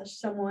something /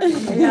 someone.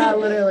 Yeah,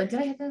 literally. Did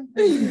I hit them?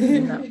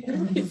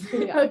 No.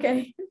 Yeah.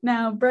 Okay.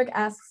 Now Brooke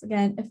asks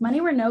again, if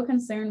money were no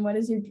concern, what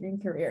is your dream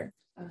career?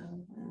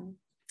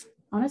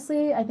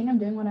 Honestly, I think I'm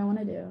doing what I want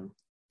to do.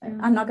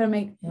 I'm not gonna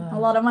make a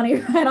lot of money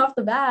right off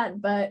the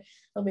bat, but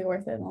it'll be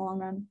worth it in the long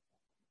run.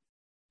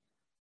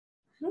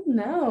 I don't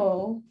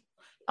know.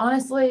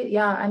 Honestly,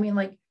 yeah. I mean,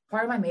 like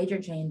part of my major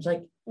change,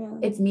 like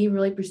it's me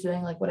really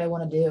pursuing like what I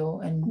want to do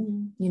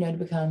and you know, to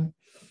become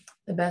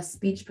the best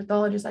speech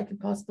pathologist I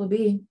could possibly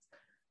be.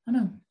 I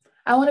don't know.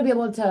 I want to be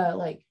able to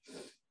like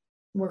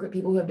work with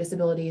people who have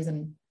disabilities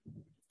and,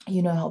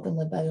 you know, help them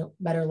live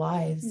better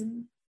lives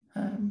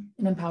and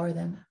empower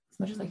them as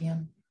much as I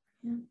can.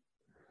 Yeah.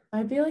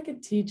 I'd be like a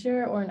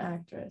teacher or an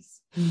actress.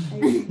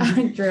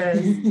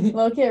 Actress.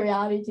 Low-key a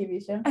reality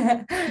TV show.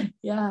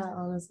 Yeah,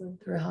 honestly.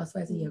 Real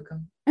Housewives of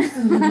Yoakum.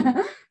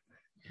 I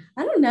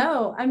don't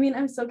know. I mean,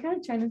 I'm still kind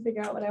of trying to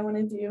figure out what I want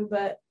to do,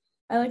 but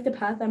I like the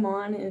path I'm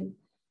on, and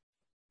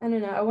I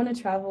don't know. I want to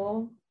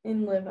travel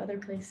and live other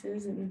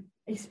places and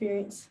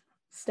experience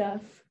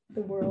stuff,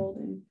 the world,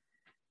 and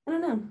I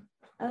don't know.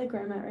 I like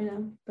where I'm at right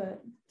now,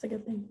 but it's a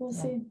good thing. We'll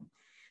see.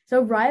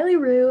 So Riley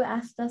Rue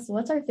asked us,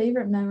 what's our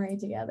favorite memory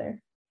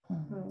together?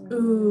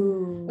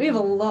 Ooh. We have a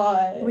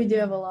lot. We do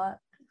have a lot.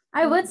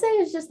 I would say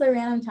it's just the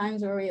random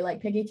times where we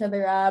like pick each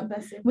other up,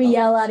 Best of we both.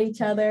 yell at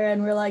each other,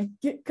 and we're like,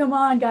 "Come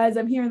on, guys,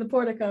 I'm here in the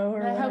portico."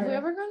 Or Have we whatever.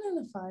 ever gotten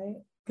in a fight?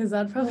 Because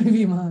that'd probably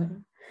be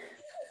mine.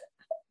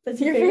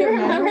 That's your favorite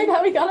memory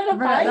that we got in a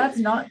fight? That's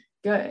not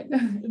good.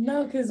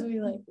 No, because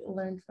we like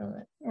learned from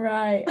it.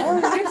 Right.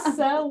 Oh, you're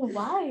so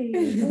wise.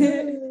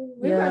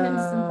 We've run into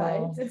some Yo.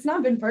 fights. It's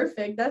not been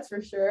perfect, that's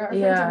for sure. Our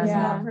Yeah. friendship is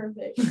Yeah. not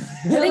perfect.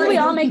 I think we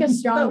all make us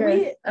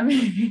stronger. I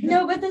mean,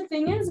 No, but the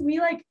thing is,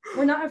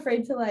 we're not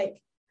afraid to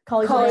like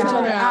Call each Call other each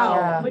other out.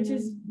 out. which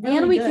is And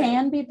really we good.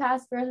 can be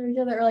passive aggressive with each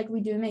other, or like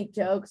we do make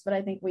jokes, but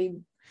I think we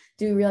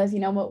do realize, you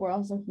know what, we're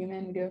also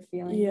human. We do have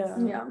feelings. Yeah.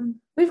 Yeah.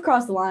 We've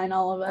crossed the line,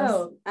 all of us.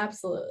 Oh,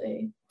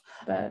 absolutely.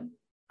 But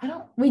I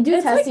don't. we do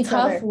It's test like each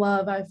tough other.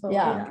 love, I feel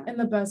Yeah. like, in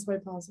the best way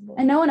possible.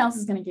 And no one else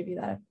is going to give you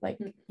that. Like,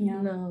 you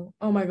know. No.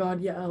 Oh my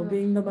God, yeah,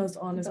 being the most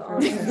honest The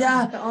person. honest-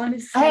 Yeah. The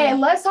honesty. Hey,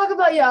 let's talk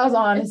about y'all's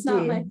honesty. It's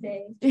not my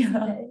thing.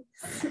 Yeah.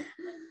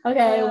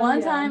 Okay, one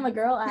yeah. time a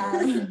girl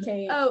asked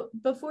Kate. Oh,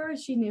 before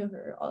she knew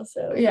her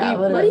also. Yeah,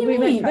 what do literally. you we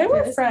went mean? They were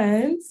practice.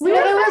 friends. We It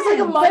were was like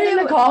a friends. month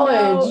into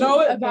college. No,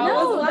 that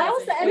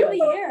was the end of the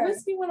year.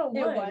 Whiskey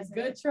 101. wasn't.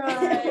 Good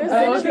try. It was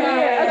Oh, a okay.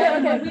 try.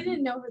 Okay, we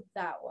didn't know her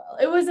that well.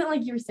 It wasn't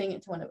like you were saying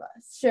it to one of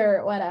us.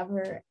 Sure,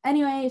 whatever.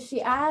 Anyway,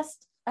 she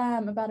asked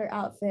about her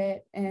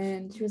outfit,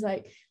 and she was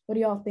like, what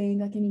do y'all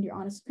think? Like, I need your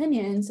honest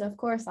opinion. So of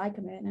course I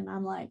come in and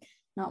I'm like,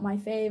 not my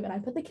fave, and I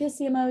put the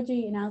kissy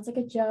emoji, and now it's like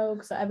a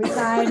joke. So every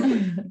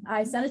time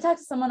I send a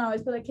text to someone, I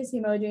always put a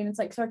kissy emoji, and it's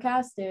like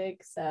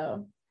sarcastic.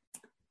 So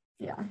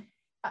yeah.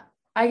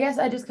 I guess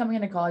I just coming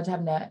into college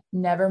have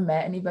never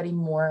met anybody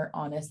more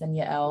honest than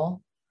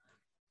Yael.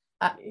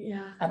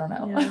 Yeah. I don't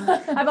know.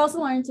 Yeah. I've also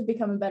learned to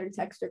become a better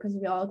texter because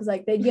of y'all, because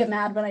like they'd get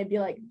mad when I'd be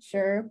like,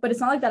 sure, but it's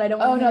not like that. I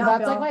don't Oh want to no, hang out that's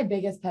with like y'all. my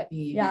biggest pet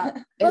peeve. Yeah. Is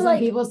But, when like-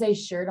 people say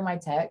sure to my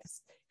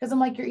text. Because I'm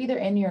like, you're either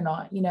in or you're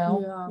not, you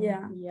know?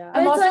 Yeah. Yeah. I'm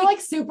But it's also like-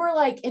 like super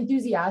like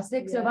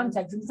enthusiastic. So if I'm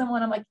Yeah. texting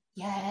someone, I'm like,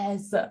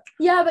 yes.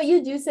 Yeah, but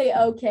you do say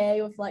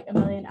okay with like a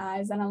million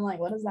eyes, and I'm like,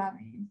 what does that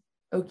mean?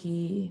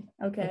 Okay.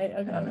 Okay,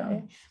 I don't know.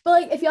 okay. But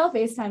like if y'all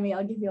FaceTime me,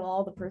 I'll give you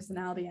all the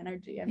personality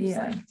energy. I'm just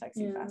Yeah. like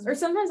texting Yeah. fast. Or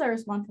sometimes I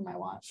respond from my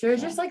watch. Sure,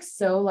 it's so, just like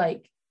so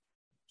like,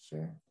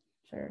 sure.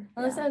 sure.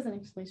 Unless yeah. that was an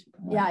explanation.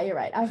 point. Yeah, you're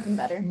right. I've been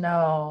better.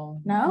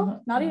 No. No,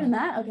 not even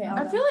that. Okay,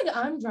 I feel like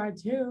I'm dry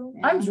too.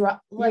 Yeah. I'm dry.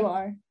 you Like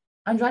are.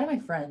 I'm dry to my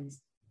friends.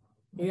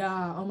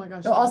 Yeah. Oh my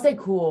gosh. So I'll stay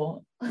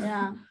cool.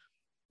 Yeah.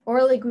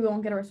 Or like we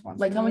won't get a response.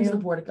 Like from coming to you.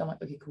 the portico, I'm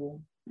like, okay,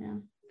 cool.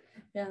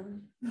 Yeah.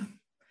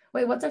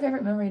 Wait, what's our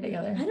favorite memory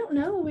together? I don't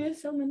know. We have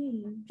so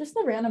many. Just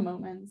the random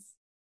moments.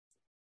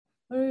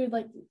 Where we would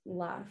like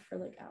laugh for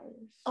like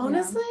hours.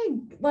 Honestly,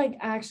 like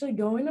actually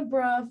going to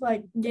Bruff,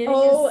 like getting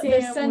Oh, a the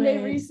sandwich.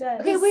 Sunday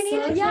recess. Okay, we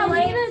need to Yeah,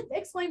 explain we need to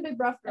explain Big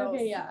Bruff Girls.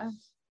 Okay, yeah.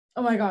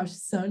 Oh my gosh,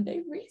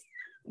 Sunday recess.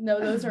 No,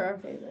 those are our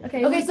favorite.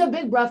 Okay. Okay, so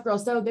Big Bruff Girl.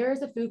 So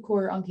there's a food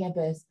court on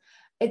campus.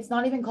 It's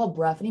not even called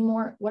Bruff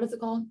anymore. What is it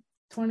called?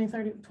 20,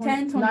 30,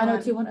 10, 21.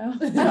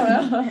 90210. I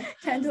don't know.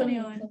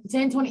 1021.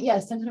 1020.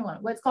 Yes,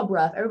 1021. Well, it's called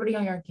Bruff. Everybody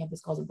on your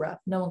campus calls it Bruff.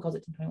 No one calls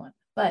it 1021.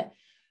 But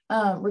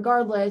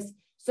regardless,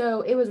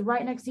 So it was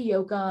right next to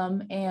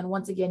Yoakum. And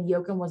once again,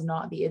 Yoakum was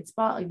not the it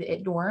spot, like the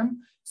it dorm.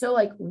 So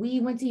like we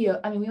went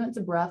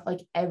to Bruff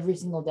like every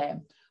single day.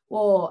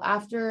 Well,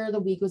 after the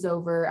week was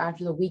over,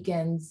 after the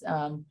weekends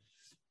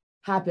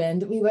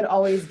happened, we would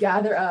always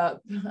gather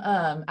up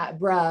at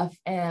Bruff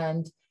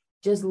and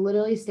just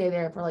literally stay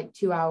there for like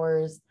 2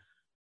 hours,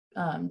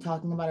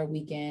 talking about our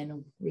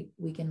weekend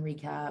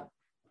recap.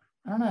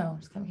 I don't know,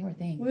 just kind of became our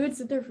thing. We would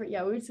sit there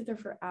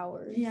for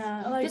hours.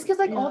 Yeah. Like, Just because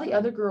like all the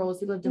other girls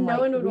who lived in No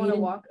like one would want Reed to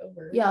and- walk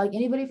over. Yeah, like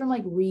anybody from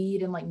like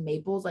Reed and like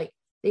Maples, like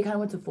they kind of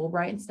went to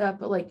Fulbright and stuff,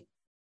 but like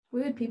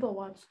We would people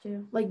watch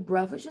too.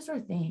 Bruff was just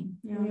our thing.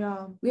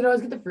 yeah. We'd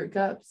always get the fruit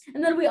cups.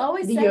 And then we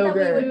always The said that we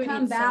yogurt. would We would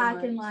come eat so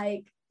back and much.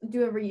 like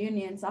do a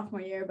reunion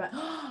sophomore year, but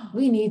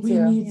We need We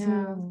to. need Yeah.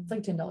 to. It's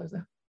like $10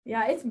 though.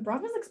 yeah, it's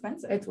Brock is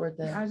expensive. It's worth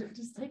it.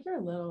 Just take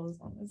your littles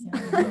on this.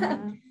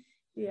 Yeah.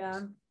 Yeah.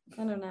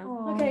 I don't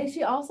know. Okay,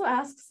 she also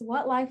asks,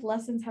 what life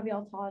lessons have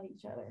y'all taught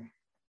each other?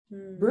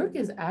 Brooke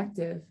is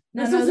active.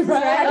 No, This no, is this is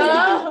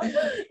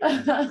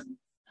right.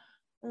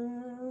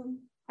 right.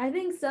 I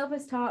think Soph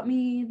has taught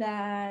me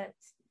that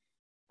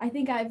I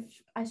think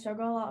I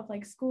struggle a lot with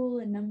like school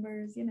and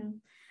numbers, you know.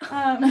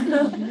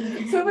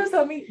 So much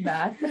taught me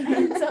math.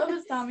 And Soph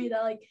has taught me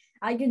that like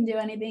I can do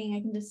anything,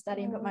 I can just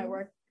study and put my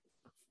work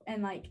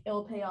and like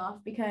it'll pay off,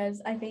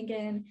 because I think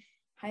in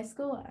high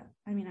school,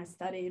 I mean I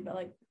studied, but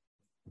like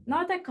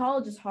not that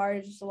college is hard,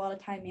 it's just a lot of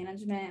time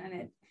management,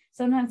 and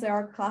sometimes there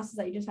are classes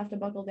that you just have to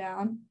buckle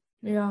down.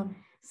 Yeah.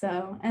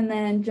 So, and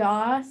then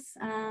Joss,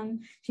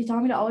 she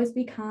taught me to always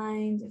be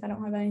kind. If I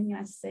don't have anything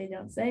nice to say,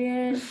 don't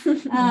say it.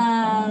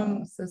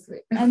 Oh, so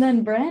sweet. And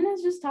then Brynna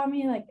has just taught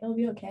me like it'll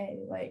be okay.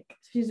 Like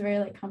she's very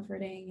like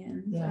comforting,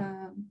 and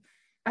Yeah.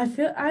 I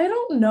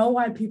don't know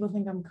why people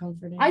think I'm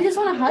comforting. I just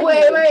want to hug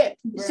Wait, you. wait.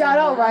 Shout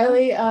out Brynna.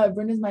 Riley.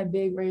 Brenda's my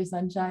big ray of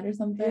sunshine or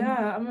something.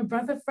 Yeah, I'm a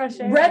breath of fresh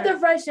air. Breath of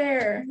fresh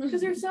air.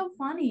 Because you're so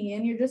funny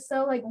and you're just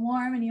so like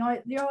warm, and you're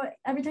always,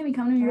 every time you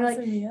come to me, you're like,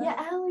 Awesome,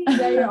 yeah, Ellie.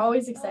 Yeah, you're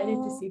always excited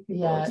to see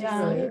people. Yeah, which it's, is Yeah.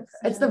 really- really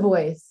it's the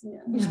voice.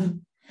 Yeah.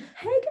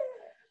 Hey,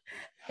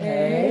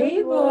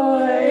 Hey,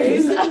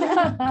 boys.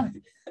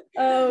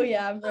 Oh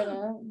yeah,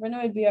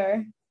 Brynna would be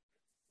our.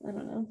 I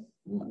don't know.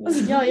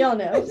 Y'all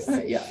know.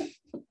 Yeah.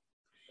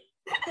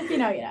 if you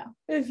know, you know.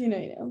 If you know,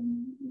 you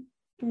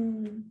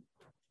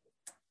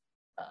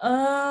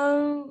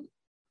know.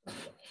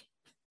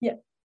 Yeah.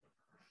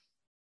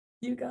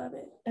 You got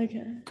it.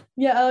 Okay.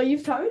 Yeah. Oh,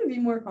 you've taught me to be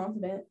more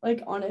confident.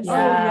 Like honestly.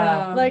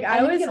 Yeah. Like I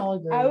think we can all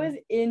agree. I was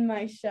in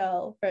my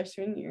shell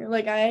freshman year.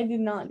 Like I did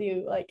not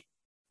do like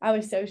I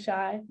was so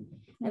shy,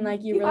 and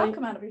like you You really have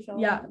come out of your shell.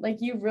 yeah, like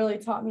you really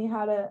taught me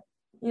how to,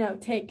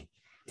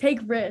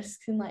 take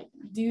risks and like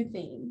do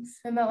things.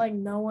 And that like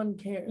no one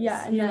cares.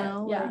 Yeah, and you that-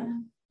 know? yeah. Like,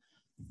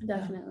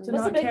 Definitely. To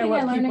That's not a big care thing what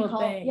I learned in people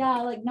college. think.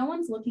 Yeah, like no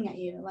one's looking at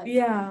you. Like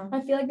yeah.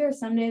 I feel like there are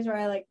some days where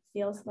I like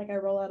feel like I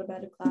roll out of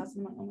bed to class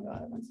and I'm like, oh my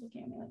god, everyone's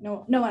looking at me.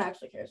 Like no one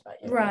actually cares about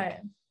you. Right.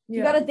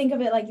 You got to think of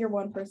it like you're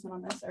one person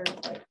on this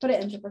earth. Like put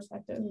it into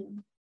perspective.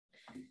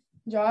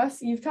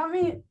 Joss, you've taught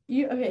me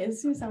okay, this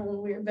is gonna sound a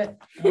little weird, but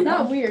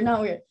not weird.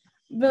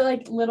 But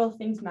like little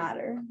things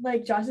matter.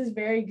 Like Josh is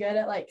very good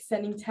at like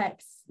sending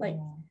texts, like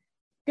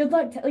good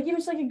luck, like even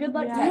just like a good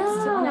luck Yeah.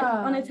 text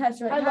on a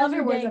text, or like I how's love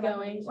your your day words of going,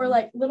 affirmation. or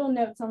like little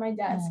notes on my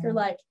desk, or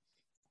like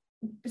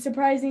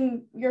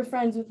surprising your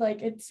friends with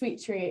like a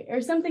sweet treat or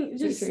something,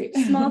 just treat.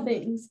 small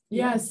things.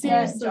 Yeah, Yeah,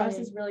 seriously. Josh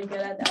is really good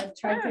at that. I've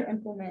tried to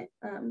implement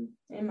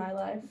in my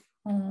life.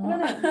 I don't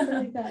know, Aw. something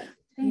like that.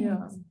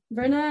 Yeah.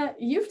 Brynna,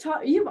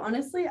 you've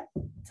honestly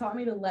taught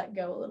me to let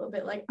go a little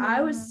bit. Like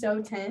I was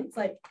so tense,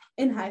 like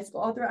in high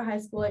school, all throughout high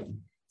school, like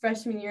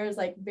freshman year, I was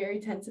like very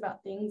tense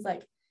about things.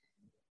 Like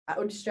I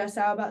would stress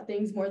out about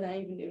things more than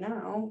I even do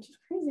now, which is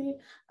crazy.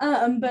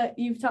 But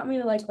you've taught me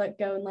to like let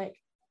go and like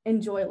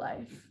enjoy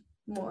life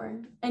more.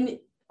 And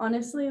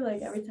honestly,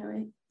 like every time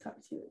I talk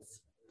to you, it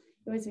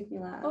always makes me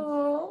laugh.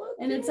 Oh,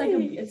 And it's like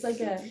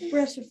a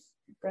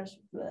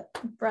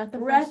breath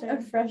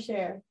of fresh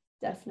air.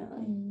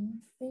 Definitely.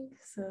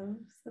 Thanks, so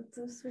that's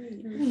so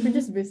sweet. We're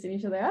just boosting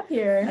each other up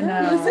here. I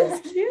know. This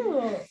is cute.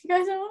 You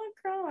guys don't want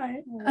to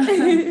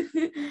cry.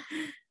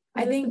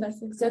 I think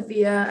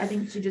Sophia, I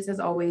think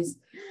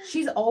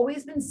she's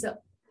always been so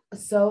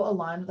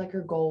aligned with like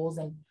her goals,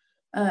 and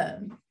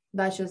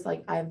that's just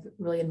like I've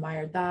really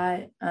admired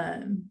that.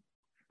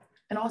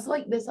 And also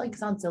like this like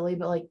sounds silly,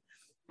 but like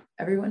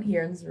everyone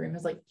here in this room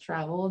has like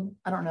traveled,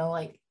 I don't know,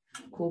 like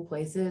cool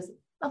places.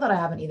 Not that I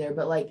haven't either,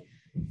 but like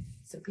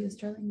Sophia's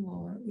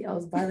trilingual,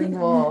 Yale's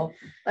bilingual.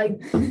 Like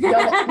y'all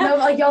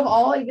have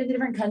all like been to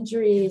different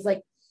countries.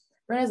 Like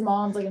Brenna's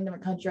mom's like in a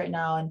different country right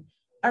now, and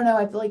I don't know.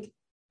 I feel like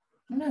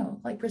I don't know,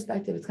 like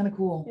perspective. It's kind of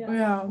cool.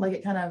 Yeah. Like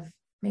it kind of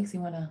makes me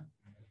want to.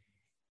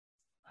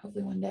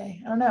 Hopefully one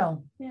day. I don't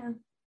know. Yeah,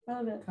 I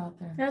love it. Go out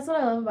there. That's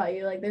what I love about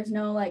you. Like there's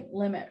no like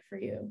limit for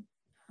you.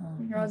 Oh,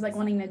 You're always like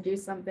wanting to do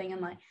something,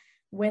 and like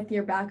with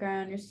your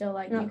background, you're still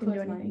like Not you can do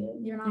close-minded.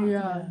 anything. You're not.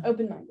 Yeah.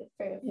 Open-minded.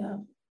 Very open. yeah.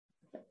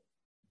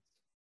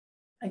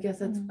 I guess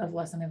that's a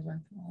lesson I've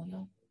learned from all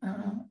y'all. I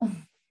don't know.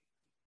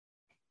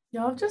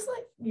 Y'all have just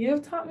like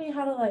you've taught me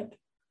how to like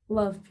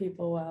love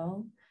people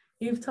well.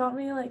 You've taught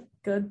me like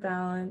good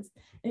balance,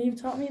 and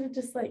you've taught me to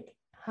just like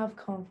have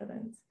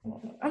confidence.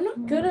 I'm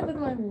not good at with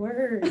my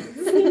words.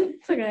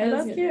 It's okay.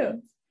 That's good.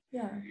 cute.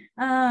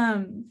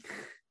 Yeah.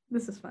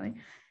 This is funny.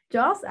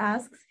 Joss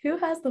asks, who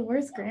has the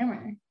worst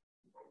grammar?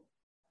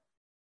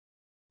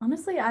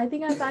 Honestly, I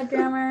think I have bad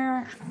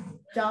grammar.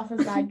 Joss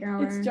has bad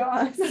grammar. It's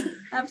Joss.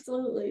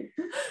 Absolutely.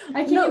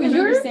 I can't No, even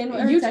you're- understand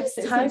what her you text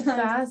just is type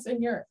sometimes. fast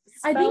and your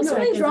I think spell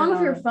check something's wrong isn't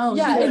with your on. phone.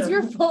 Yeah, too. it's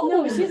your phone.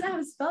 No, she doesn't have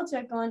a spell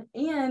check on,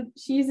 and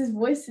she uses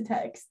voice to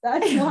text.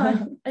 That's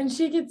why. And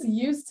she gets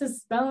used to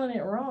spelling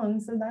it wrong,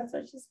 so that's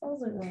why she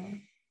spells it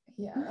wrong.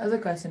 Yeah, that was a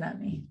question at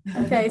me.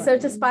 Okay, so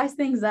to spice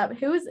things up,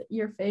 who is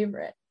your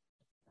favorite?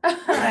 I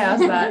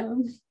asked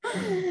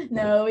that.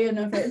 No, we have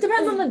no favorite.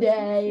 Depends on the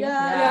day.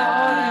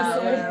 Yeah,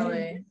 honestly.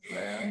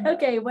 literally.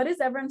 Okay, what is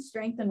everyone's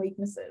strength and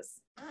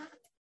weaknesses?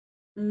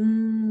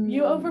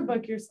 You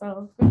overbook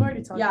yourself. We've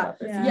already talked Yeah, about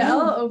this. Yeah. yeah.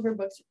 Ella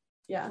overbooked.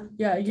 Yeah.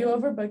 Yeah, you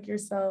overbook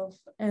yourself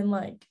and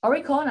like Are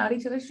we calling out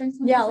each other's strengths?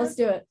 and Yeah, weaknesses?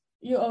 let's do it.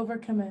 you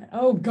overcommit.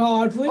 Oh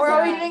God, please. Or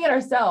are we Yeah. doing it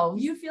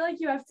ourselves? You feel like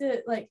you have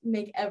to like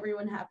make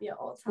everyone happy at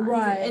all times.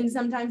 Right. And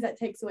sometimes that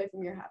takes away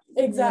from your happiness.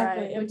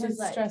 Exactly, Right, it which puts is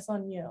like stress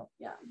on you.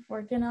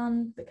 Working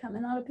on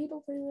becoming not a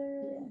people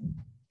pleaser.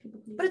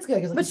 But it's good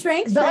because But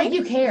strength, but like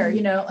you care,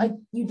 you know, like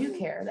you do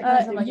care. That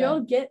comes from, like,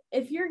 you'll get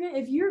if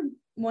you're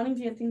wanting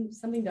to get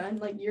something done,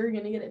 like you're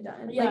gonna get it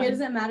done. Yeah. Like it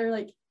doesn't matter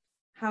like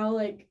how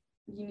like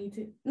you need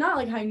to not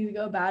like how you need to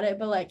go about it,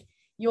 but like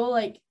you'll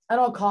like at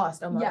all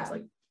cost almost. Yeah.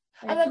 Like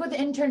and like with the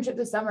internship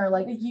this summer,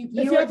 like you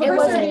you were- have it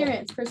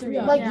wasn't-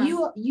 perseverance. like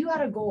Yeah. you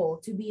had a goal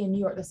to be in New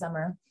York this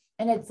summer,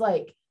 and it's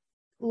like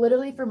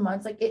literally for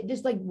months, like it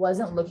just like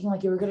wasn't looking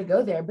like you were gonna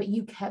go there, but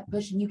you kept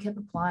pushing, you kept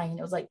applying, and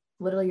it was like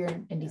literally you're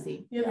in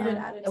DC. You have a Yeah.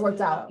 good attitude. It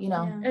worked out, you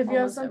know. Yeah. If you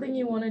have Almost something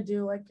you everything. want to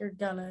do, like you're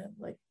gonna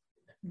like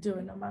do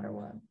it no matter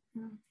what.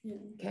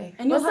 Okay.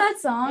 And What's you'll that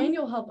song? and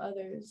you'll help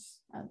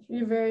others.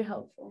 You're very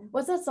helpful.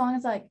 What's that song?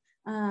 It's like,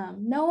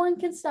 no one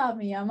can stop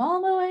me. I'm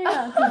all the way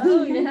up.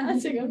 Oh yeah,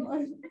 that's a good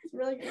one. It's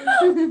really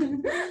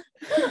good.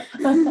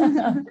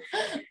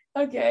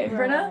 Okay,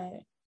 Brynna. Right.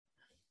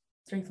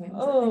 Strengths,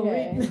 weaknesses. Oh,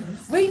 Okay.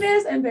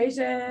 Weakness and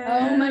patience.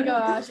 Oh my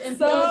gosh. And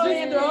So we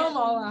patient, can throw 'em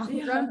all out.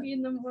 Grumpy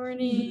in the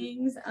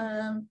mornings.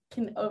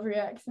 Can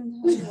overreact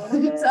sometimes.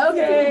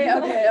 Okay.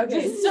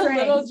 Just a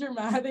little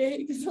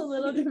dramatic. Just a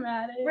little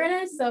dramatic.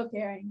 Brenna is so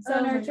caring, so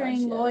Oh my gosh, nurturing,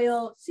 yes.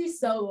 loyal. She's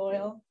so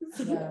loyal.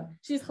 Yeah.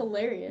 She's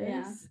hilarious.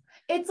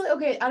 Yeah. It's like,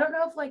 okay, I don't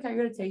know if like how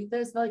you're gonna take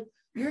this, but like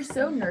you're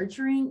so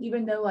nurturing,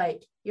 even though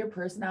like your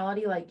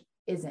personality like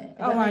isn't. If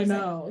Oh, that I makes sense.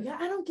 know. Yeah,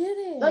 I don't get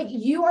it. Like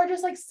you are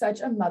just like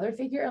such a mother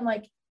figure, and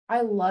like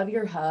I love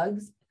your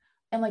hugs,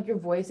 and like your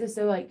voice is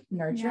so like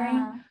nurturing.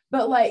 Yeah.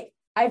 But like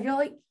I feel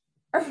like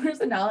our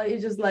personality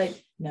is just like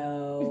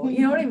no, you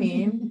know what I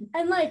mean?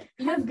 And like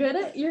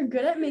you're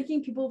good at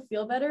making people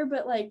feel better,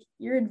 but like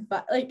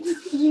like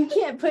you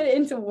can't put it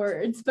into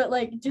words, but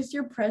like just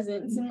your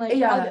presence and like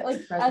Yeah, other,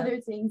 presence. other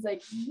things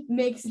like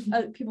makes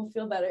other people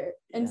feel better.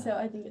 And Yeah. so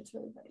I think it's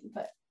really funny.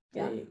 But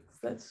yeah. Thanks,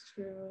 that's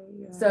true.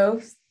 Yeah. So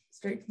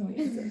straight from the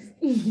weaknesses.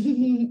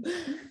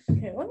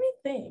 Okay, let me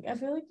think. I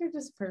feel like you're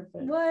just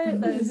perfect.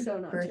 What? That is so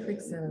not Perfect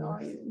true. self.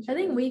 Not even I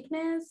think true.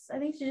 weakness. I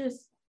think she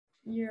just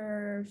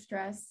your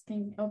stress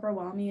can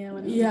overwhelm you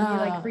and Yeah,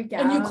 you like freak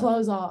out. and you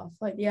close off.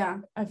 Like Yeah.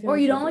 I feel Or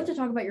you like don't like to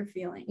talk about your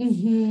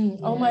feelings.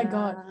 Oh my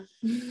God.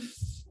 Yeah.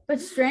 But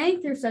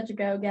strength, you're such a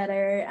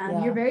go-getter.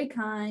 Yeah. You're very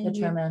kind. You,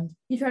 Determined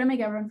you try to make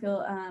everyone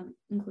feel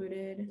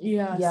included.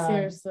 Yeah, Yeah.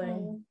 seriously.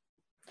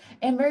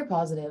 and very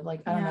positive.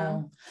 Like I don't Yeah.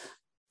 know.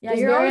 Yeah,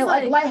 Just you're very always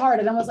like like,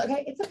 lighthearted. Almost like,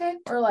 okay, it's okay.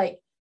 Or like,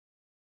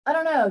 I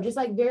don't know, just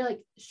like very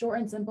like short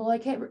and simple.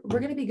 Like, hey, we're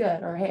gonna be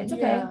good. Or hey, it's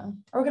okay. Yeah.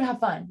 Or we're gonna have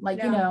fun. Like,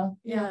 Yeah. you know.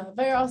 Yeah,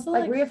 but you're also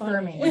Like, like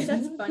reaffirming. funny. Which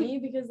that's funny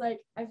because like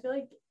I feel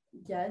like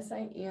yes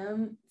I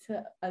am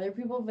to other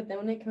people, but then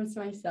when it comes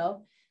to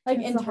myself, like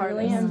It's the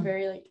internally hardest. I'm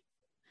very like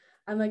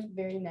I'm like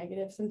very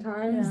negative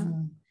sometimes, Yeah.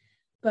 Mhm.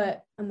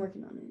 but I'm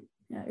working on it.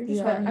 yeah, you're just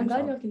Yeah. But hard on I'm glad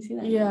yourself. y'all can see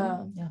that.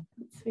 Yeah.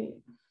 That's sweet.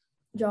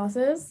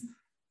 Josses,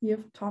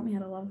 you've taught me how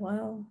to love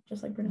well,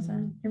 just like Brynna said.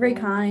 Mm. You're very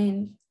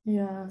kind.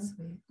 Yeah.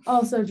 Sweet.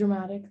 Also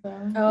dramatic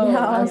though.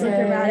 Yeah, also okay.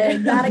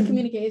 dramatic, bad at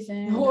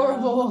communication.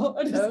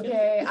 Horrible. Just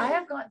Okay, I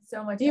have gotten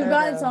so much. You've better,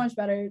 gotten though. so much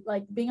better.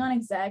 Like being on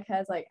exec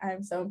has like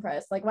I'm so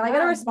impressed. Like when I get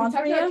a Wow, response we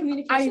from talked about you,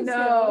 communication I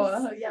know.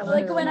 skills. Yeah,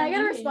 like when I get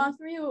a Literally. response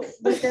from you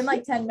within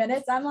like 10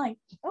 minutes, I'm like,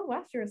 oh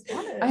wow, she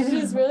responded. I know.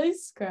 She's really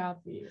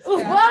scrappy.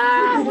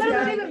 Wow, what does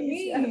that Scrappy,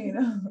 even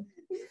mean?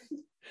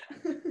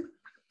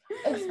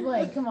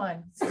 Explain. Come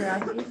on,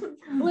 scrappy.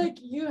 Like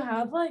you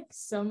have like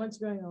so much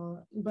going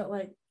on, but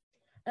like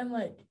and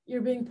like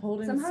you're being pulled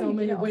in Somehow so you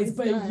many get it ways,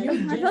 but always you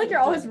done. I feel like you're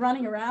always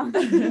running around.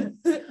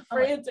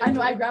 frantic. I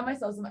know. I grab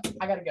myself. So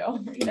I gotta go.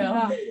 You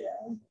know.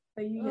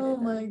 But you get Oh it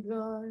done. my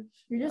gosh.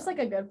 You're just like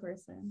a good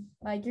person.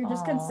 Like you're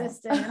just Aw.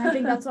 consistent. And I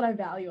think that's what I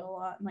value a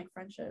lot in like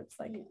friendships.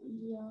 Like,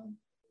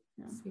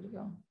 Yeah. Sweet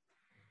girl.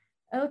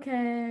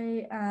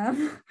 okay.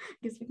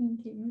 Guess we can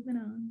keep moving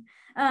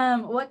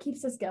on. What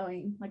keeps us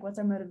going? Like what's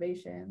our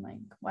motivation? Like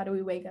why do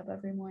we wake up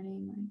every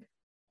morning? Like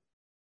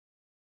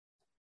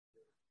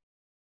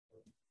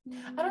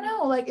I don't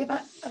know, like if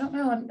I don't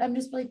know, I'm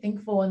just really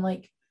thankful and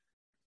like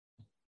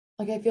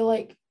I feel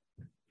like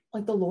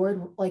the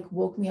Lord like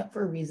woke me up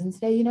for a reason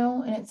today, you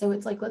know, and it's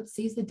like let's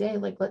seize the day,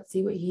 like let's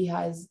see what He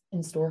has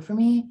in store for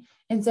me.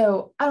 And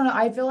so I don't know,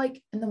 I feel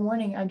like in the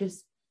morning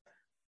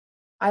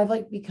I've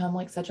like become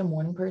like such a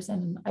morning person,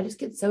 and I just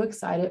get so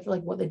excited for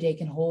like what the day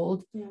can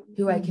hold,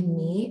 who I can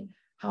meet,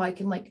 how I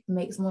can like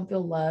make someone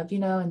feel loved, you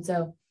know. And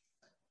so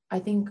I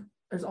think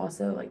there's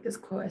also like this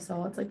quote I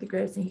saw, it's like the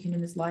greatest thing you can do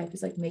in this life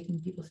is like making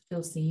people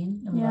feel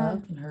seen and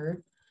loved and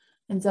heard.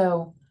 And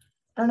so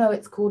I don't know,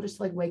 it's cool just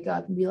to like wake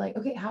up and be like,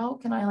 okay, how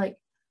can I like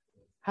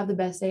have the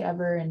best day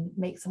ever and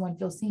make someone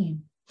feel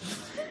seen?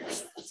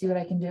 See what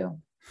I can do.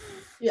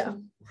 Yeah.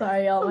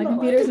 Sorry, y'all. My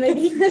computer's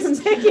making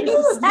this making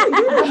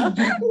sound.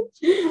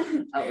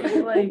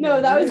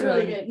 No, that was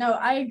really good. No,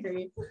 I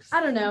agree.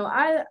 I don't know.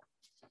 I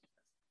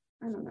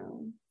don't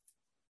know.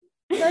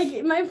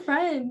 Like my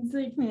friends,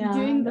 like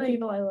doing the like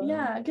people I love.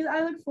 Yeah, because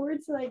I look forward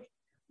to like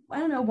I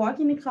don't know,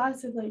 walking to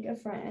class with like a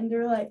friend,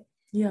 or like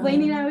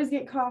Lainey and I always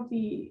get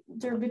coffee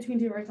between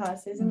two of our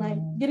classes, and like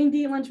getting to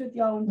eat lunch with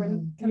y'all when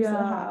Brynna comes to the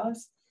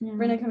house.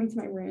 Brynna coming to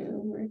my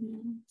room or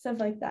stuff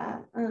like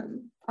that.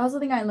 I also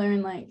think I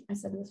learned, like I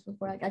said this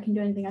before, like I can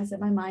do anything I set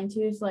my mind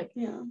to. So like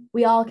Yeah.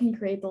 we all can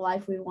create the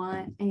life we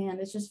want, and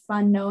it's just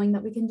fun knowing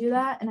that we can do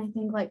that. And I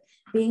think like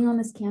being on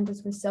this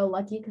campus, we're so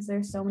lucky because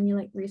there's so many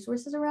like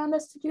resources around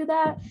us to do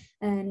that,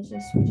 and it's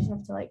just we just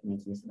have to like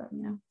make use of them,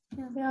 you know.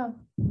 Yeah.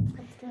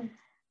 That's good.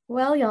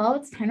 Well, y'all,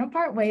 it's time to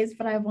part ways,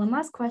 but I have one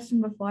last question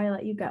before I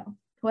let you go.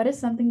 What is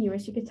something you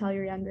wish you could tell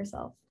your younger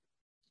self?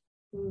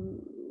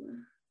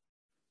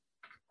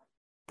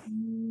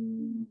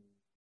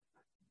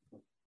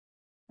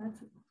 That's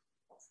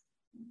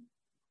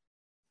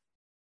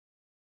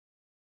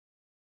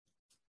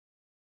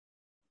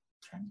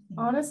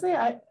honestly,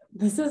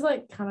 this is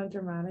like kind of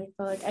dramatic,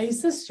 but like I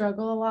used to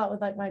struggle a lot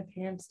with like my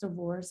parents'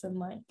 divorce and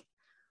like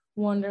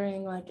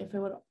wondering like if it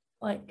would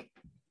like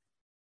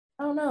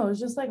I don't know, it was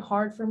just like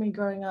hard for me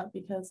growing up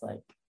because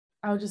like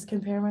I would just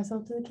compare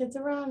myself to the kids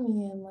around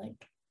me and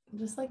like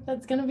just like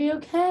that's gonna be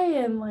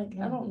okay, and like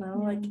I don't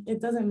know, like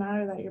it doesn't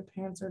matter that your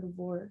parents are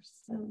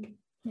divorced. Like,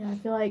 I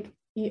feel like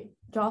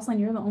Jocelyn,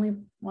 you're the only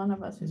one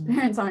of us whose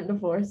parents aren't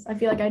divorced. I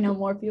feel like I know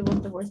more people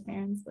with divorced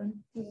parents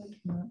than It's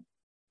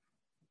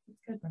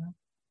good, Brynna.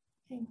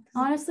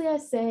 honestly. I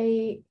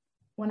say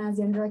when I was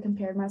younger, I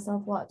compared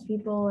myself a lot to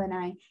people, and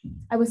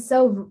I was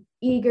so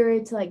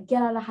eager to like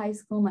get out of high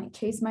school and like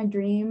chase my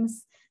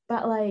dreams,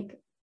 but like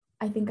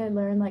I think I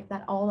learned like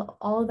that all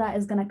of that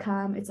is gonna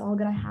come. It's all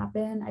gonna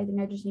happen. I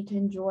think I just need to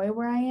enjoy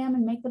where I am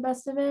and make the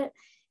best of it.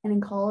 And in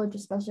college,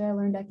 especially, I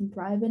learned I can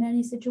thrive in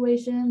any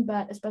situation,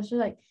 but especially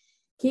like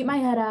keep my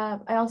head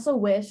up. I also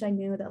wish I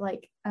knew that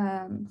like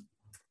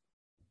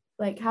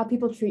how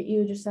people treat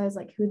you just says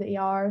like who they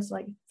are. So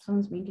like if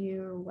someone's mean to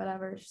you or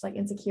whatever, it's just like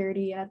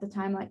insecurity. And at the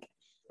time, like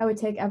I would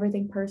take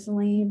everything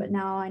personally, but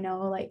now I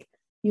know like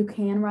you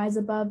can rise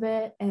above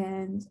it.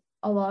 And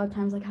a lot of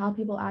times like how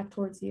people act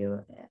towards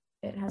you,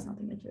 it has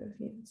nothing to do with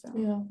you.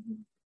 So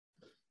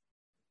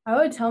I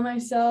would tell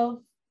myself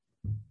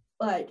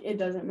like it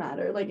doesn't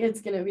matter, like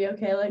it's gonna be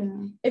okay. Like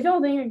if y'all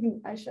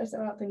think I stress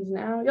about things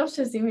now, y'all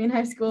should see me in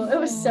high school. It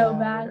was so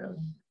bad.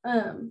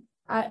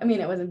 I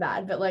mean it wasn't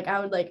bad, but like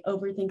I would like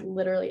overthink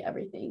literally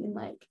everything, and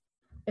like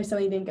if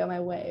something didn't go my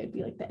way, it would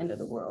be like the end of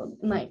the world.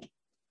 And like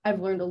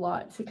I've learned a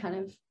lot to kind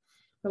of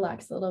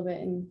relax a little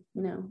bit, and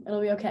you know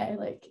it'll be okay.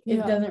 Like it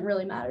doesn't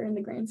really matter in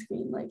the grand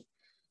scheme. Like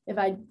if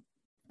I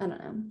don't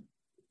know,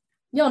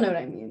 y'all know what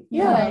I mean.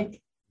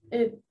 Like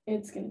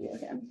it's gonna be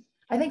okay.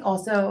 I think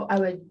also I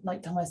would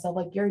like tell myself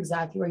like you're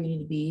exactly where you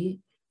need to be,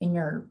 and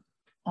you're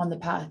on the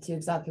path to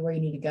exactly where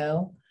you need to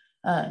go.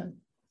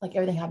 Like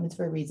everything happens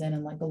for a reason,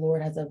 and like the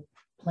Lord has a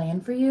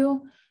plan for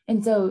you.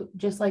 And so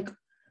just like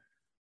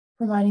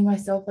reminding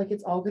myself like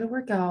it's all going to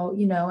work out,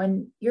 you know,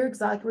 and you're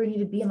exactly where you need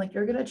to be, and like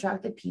you're going to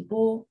attract the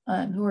people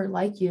who are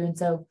like you. And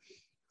so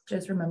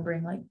just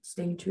remembering like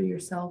staying true to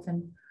yourself,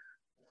 and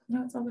you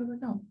know it's all going to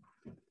work out.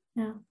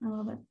 Yeah, I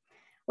love it.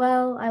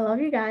 Well, I love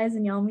you guys,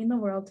 and y'all mean the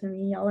world to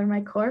me. Y'all are my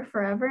core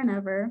forever and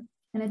ever,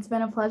 and it's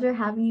been a pleasure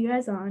having you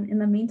guys on. In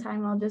the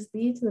meantime, I'll just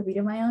be to the beat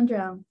of my own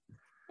drum.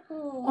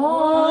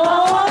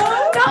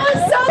 Oh,